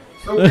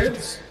 So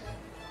kids,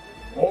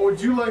 what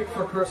would you like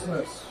for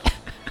Christmas?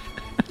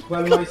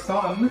 Well, my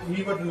son,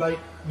 he would like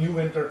new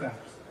winter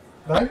tires,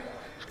 right?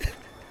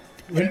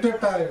 Winter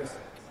tires.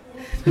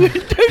 You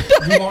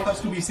want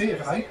us to be safe,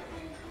 right?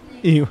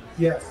 Ew.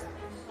 Yes.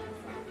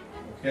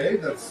 Okay,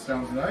 that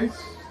sounds nice.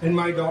 And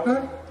my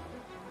daughter,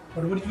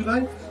 what would you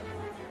like?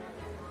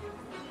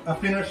 A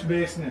finished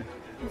basement.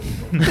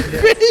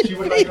 Yes, she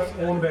would like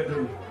her own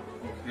bedroom.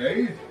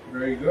 Okay,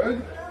 very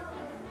good.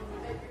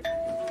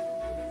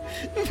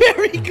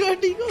 Very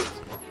good. He goes.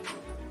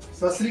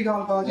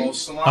 Sasrikal Baji.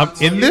 I'm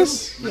in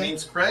this? My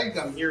name's Craig.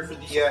 I'm here for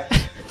the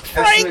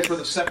estimate for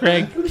the separate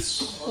Craig.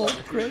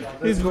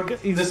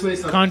 entrance. He's This way,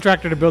 sir.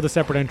 contractor to build a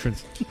separate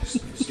entrance. So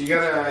you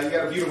got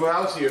a beautiful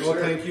house here, Oh,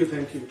 sir. thank you,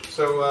 thank you.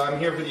 So I'm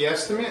here for the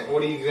estimate.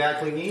 What do you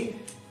exactly need?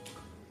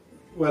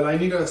 Well, I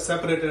need a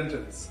separate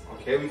entrance.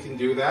 Okay, we can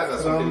do that.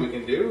 That's something we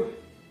can do.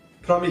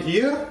 From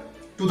here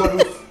to the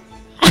roof.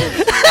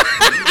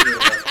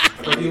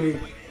 What do you mean?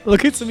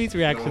 Look at Samit's No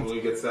reaction. one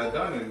really gets that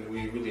done, and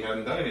we really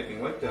haven't done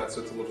anything like that, so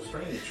it's a little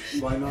strange.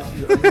 Why not?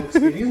 You have no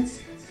experience?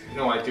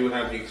 No, I do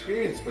have the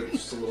experience, but it's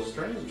just a little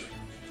strange.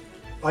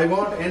 I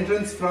want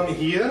entrance from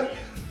here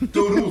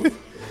to roof.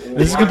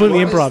 This is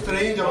completely What improv. is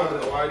strange about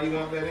it? Why do you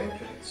want that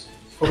entrance?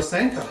 For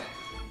Santa.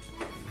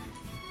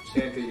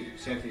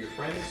 Santa, your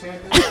friend,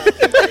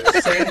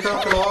 Santa?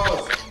 Santa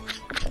Claus.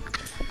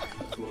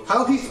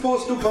 How he's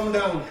supposed to come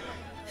down?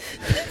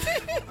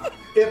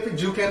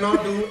 If you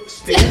cannot do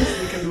stairs,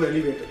 we can do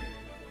elevator.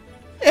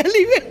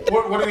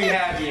 What do we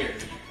have here?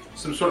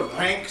 Some sort of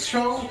prank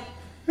show?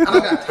 I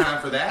don't got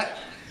time for that.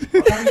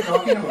 What are you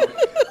talking about?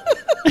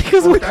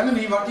 So tell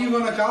me, what are you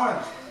gonna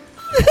charge?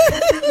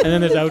 And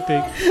then there's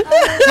outtake.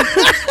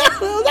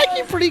 That's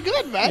actually pretty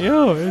good, man.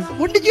 Yo, it's,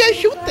 When did you guys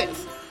shoot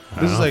this?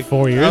 This is like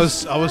 4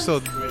 years. I was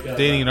still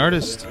dating an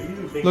artist.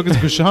 Look, it's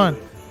Gushan.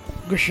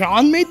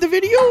 Gushan made the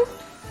video?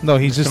 No,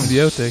 he's just in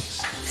the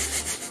outtakes.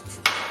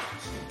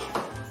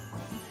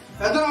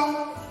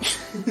 Hello?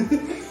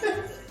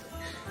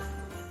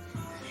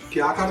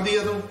 क्या कर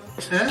दिया तुम?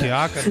 हैं?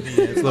 क्या कर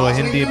दिया? It's a little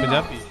Hindi and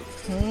Punjabi.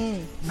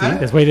 हैं?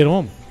 that's why he did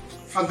home.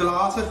 ਆ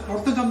ਗਲਾਸ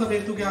ਉੱਠ ਜਾਂਦਾ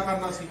ਫਿਰ ਤੂੰ ਕੀ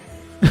ਕਰਨਾ ਸੀ?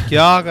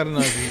 क्या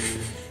करना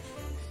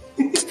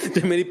जी?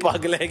 ਤੇ ਮੇਰੀ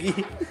ਪੱਗ ਲੈ ਗਈ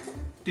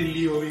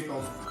ਢਿੱਲੀ ਹੋ ਗਈ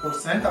ਕੰਮ। For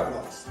Santa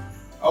Claus.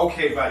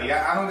 Okay, buddy, I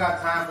don't got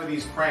time for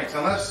these pranks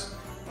unless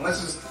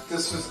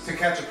this is to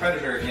catch a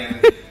predator again.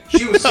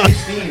 She was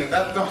 16, and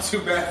that's not too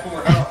bad for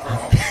her out from.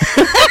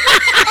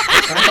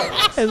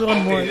 There's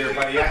one more. Okay, there,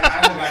 buddy,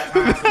 I don't got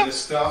time for this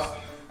stuff.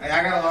 I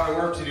got a lot of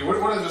work to do.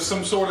 What is this?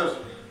 Some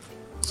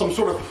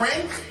sort of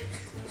prank?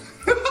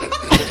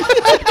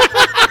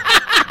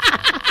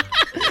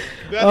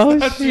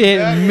 Oh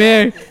shit!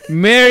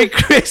 Merry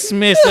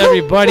Christmas,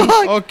 everybody.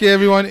 Okay,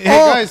 everyone. Hey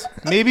guys,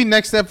 maybe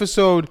next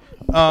episode,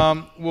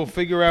 we'll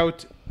figure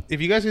out if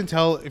you guys can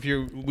tell if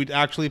we'd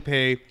actually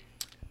pay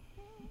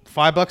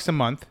 $5 a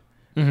month.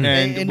 And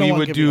And no we one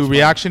would giving do us money.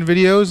 reaction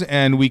videos,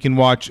 and we can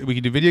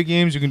do video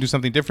games. You can do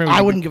something different.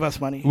 I wouldn't give us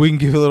money. We can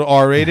give it a little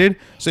R-rated.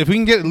 So if we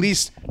can get at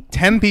least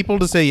 10 people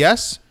to say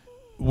yes,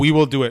 we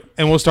will do it,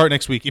 and we'll start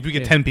next week. If we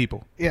get 10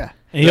 people, Yeah.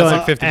 And, That's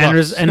like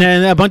 $50. and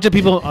then a bunch of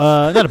people,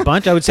 not a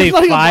bunch, I would say It's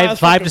not even five bad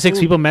to fucking six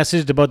food. people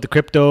messaged about the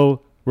crypto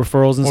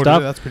referrals and Oh,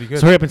 stuff. that's pretty good.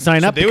 So hurry up and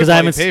sign so up they because would I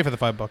probably haven't. pay for the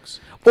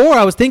 $5. Or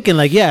I was thinking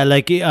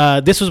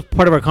this was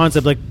part of our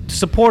concept, like to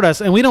support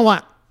us, and we don't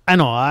want. I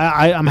know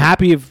I'm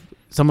happy if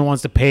someone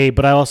wants to pay,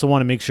 but I also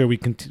want to make sure we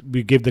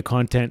give the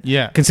content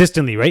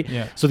consistently, right?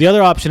 Yeah. So the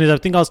other option is I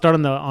think I'll start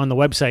on the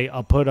website.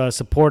 I'll put a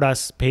support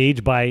us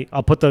page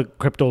I'll put the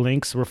crypto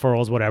links,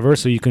 referrals, whatever,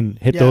 so you can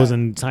hit those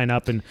and sign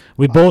up, and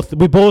we both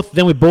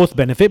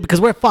benefit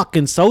because we're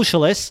fucking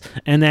socialists,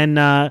 and then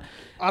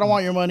I don't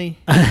want your money.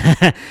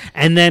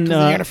 and then You're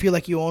going to feel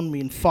like you own me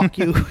and fuck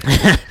you.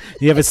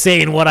 you have a say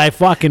in what I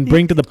fucking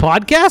bring to the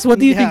podcast. What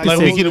do you Yeah, think? like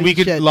This Like is? we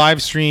could Shit.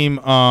 live stream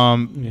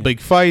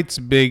big fights,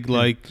 big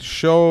like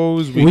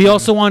shows. We can-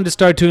 also wanted to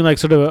start doing like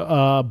sort of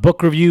a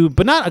book review,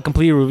 but not a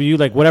complete review,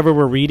 like whatever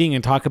we're reading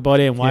and talk about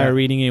it and why we're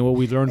reading it, what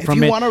we learned If from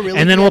you it. wanna really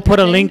And then be we'll put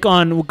a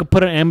entertained- link we could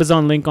put an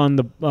Amazon link on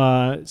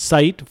the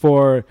site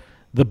for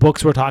the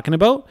books we're talking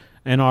about.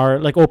 And our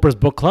like Oprah's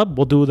book club,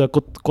 we'll do the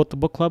Kota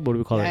book club. What do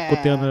we call it?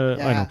 Kote on the,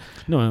 I don't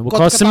know. No, we'll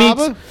call it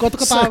Samit's Kot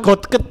Kitab.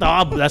 Kot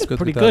Kitab. That's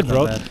pretty Kitab, good,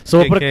 bro. not bad. So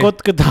we'll put a KK.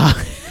 Kot Kitab.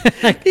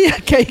 Yeah,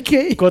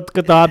 KK. Kot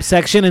Kitab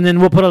section, and then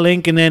we'll put a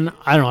link, and then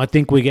I don't know. I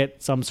think we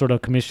get some sort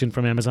of commission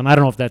from Amazon. I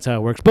don't know if that's how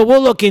it works, but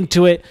we'll look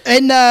into it.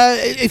 And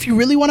if you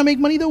really want to make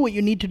money, though, what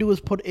you need to do is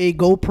put a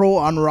GoPro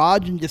on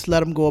Raj and just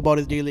let him go about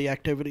his daily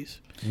activities.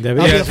 There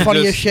we That'll go. be the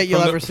funniest just shit you'll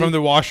from ever the, see. from the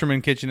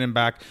washerman kitchen and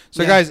back.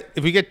 So Yeah. guys,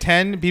 if we get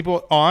 10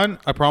 people on,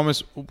 I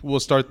promise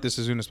we'll start this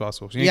as soon as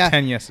possible. So you need Yeah.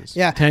 10 yeses.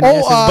 Yeah. 10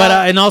 yeses. But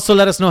and also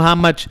let us know how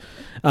much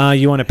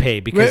you want to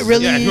pay because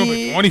really, Yeah, if you want to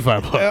pay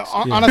 25 bucks.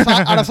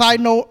 on a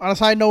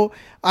side note,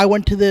 I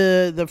went to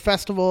the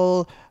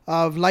festival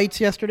of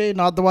lights yesterday,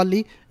 not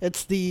Diwali.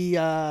 It's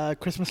the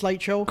Christmas light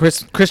show.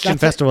 Christian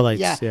That's festival it. lights.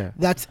 Yeah, Yeah.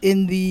 that's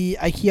in the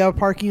IKEA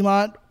parking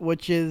lot,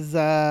 which is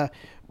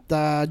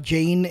the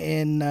Jane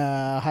in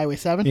Highway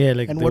 7 Yeah,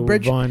 like in the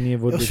Woodbridge. Vaughan, yeah, It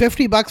was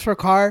Woodbridge. $50 for a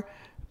car.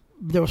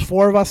 There was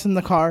 4 of us in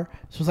the car,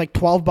 so it was like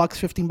 $12,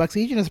 $15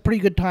 each, and it's a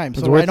pretty good time.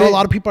 Was it So I worth know it? a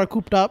lot of people are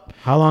cooped up.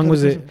 How long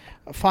was it?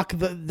 Fuck,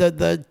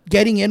 the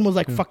getting in was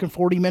like fucking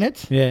 40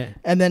 minutes. Yeah.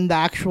 And then the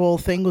actual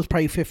thing was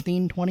probably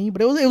 15, 20.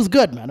 But it was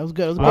good, man. It was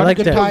good. It was I a like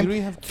good that. time. Do we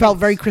have Felt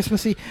kids? very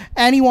Christmassy.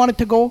 Annie wanted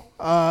to go.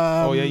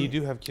 Oh yeah, you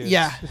do have kids.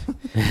 Yeah.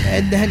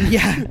 And then,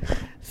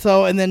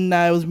 and then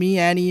it was me,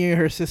 Annie,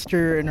 her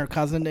sister, and her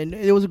cousin. And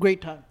it was a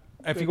great time.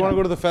 If you want to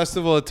go to the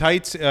festival of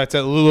tights, it's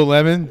at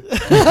Lululemon.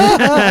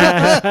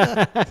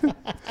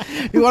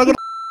 You want to go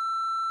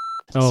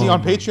See,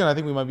 on Oh. Patreon, I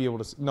think we might be able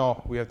to.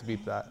 No, we have to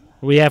beat that.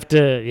 We have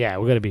to. Yeah,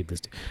 we got to beat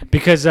this too.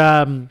 Because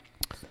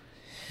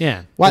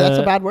yeah. Why? That's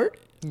a the- bad word.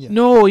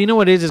 No, you know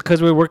what it is? It's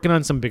because we're working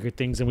on some bigger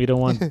things, and we don't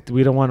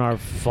want our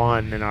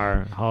fun and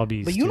our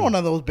hobbies. But you know none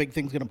of those big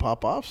things gonna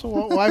pop off. So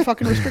why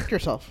fucking restrict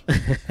yourself?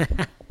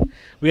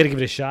 We got to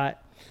give it a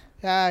shot.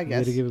 Yeah, I We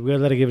got guess. to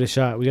let it give it a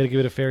shot. We got to give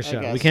it a fair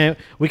shot. We guess.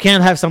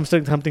 can't have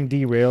something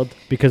derailed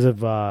because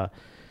of our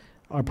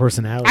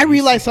personality. I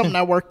realized something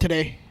at work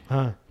today.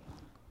 Huh?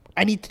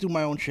 I need to do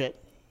my own shit.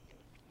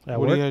 At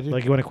What do work? you gotta do?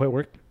 Like you want to quit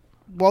work?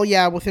 Well,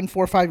 yeah, within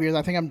 4 or 5 years,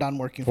 I think I'm done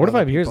working. 4 to for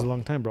other 5 years is a people.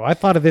 long time, bro. I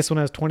thought of this when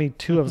I was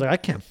 22. I was like, I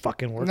can't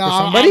fucking work No, for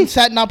somebody. I'm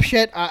setting up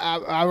shit. I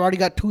already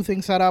got 2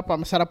 things set up. I'm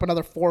gonna set up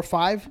another 4 or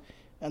 5,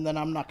 and then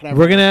I'm not gonna.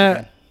 We're work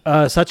gonna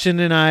again. Sachin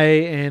and I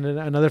and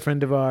another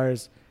friend of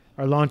ours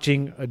are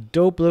launching a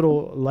dope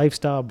little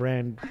lifestyle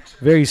brand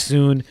very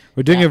soon.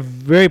 We're doing it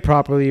very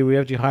properly. We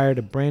actually hired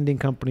a branding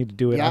company to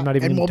do it. Yeah, I'm not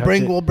even and gonna we'll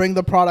touch it. we'll bring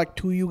the product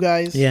to you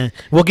guys. Yeah,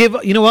 we'll give.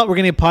 You know what? We're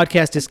gonna give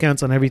podcast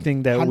discounts on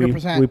everything that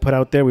 100%. we put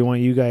out there. We want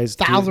you guys,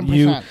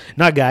 1000%.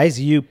 not guys,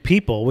 you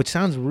people, which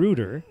sounds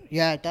ruder.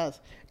 Yeah, it does.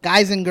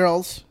 Guys and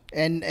girls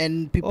and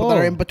people that Oh.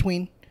 are in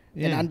between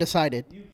and Yeah. undecided.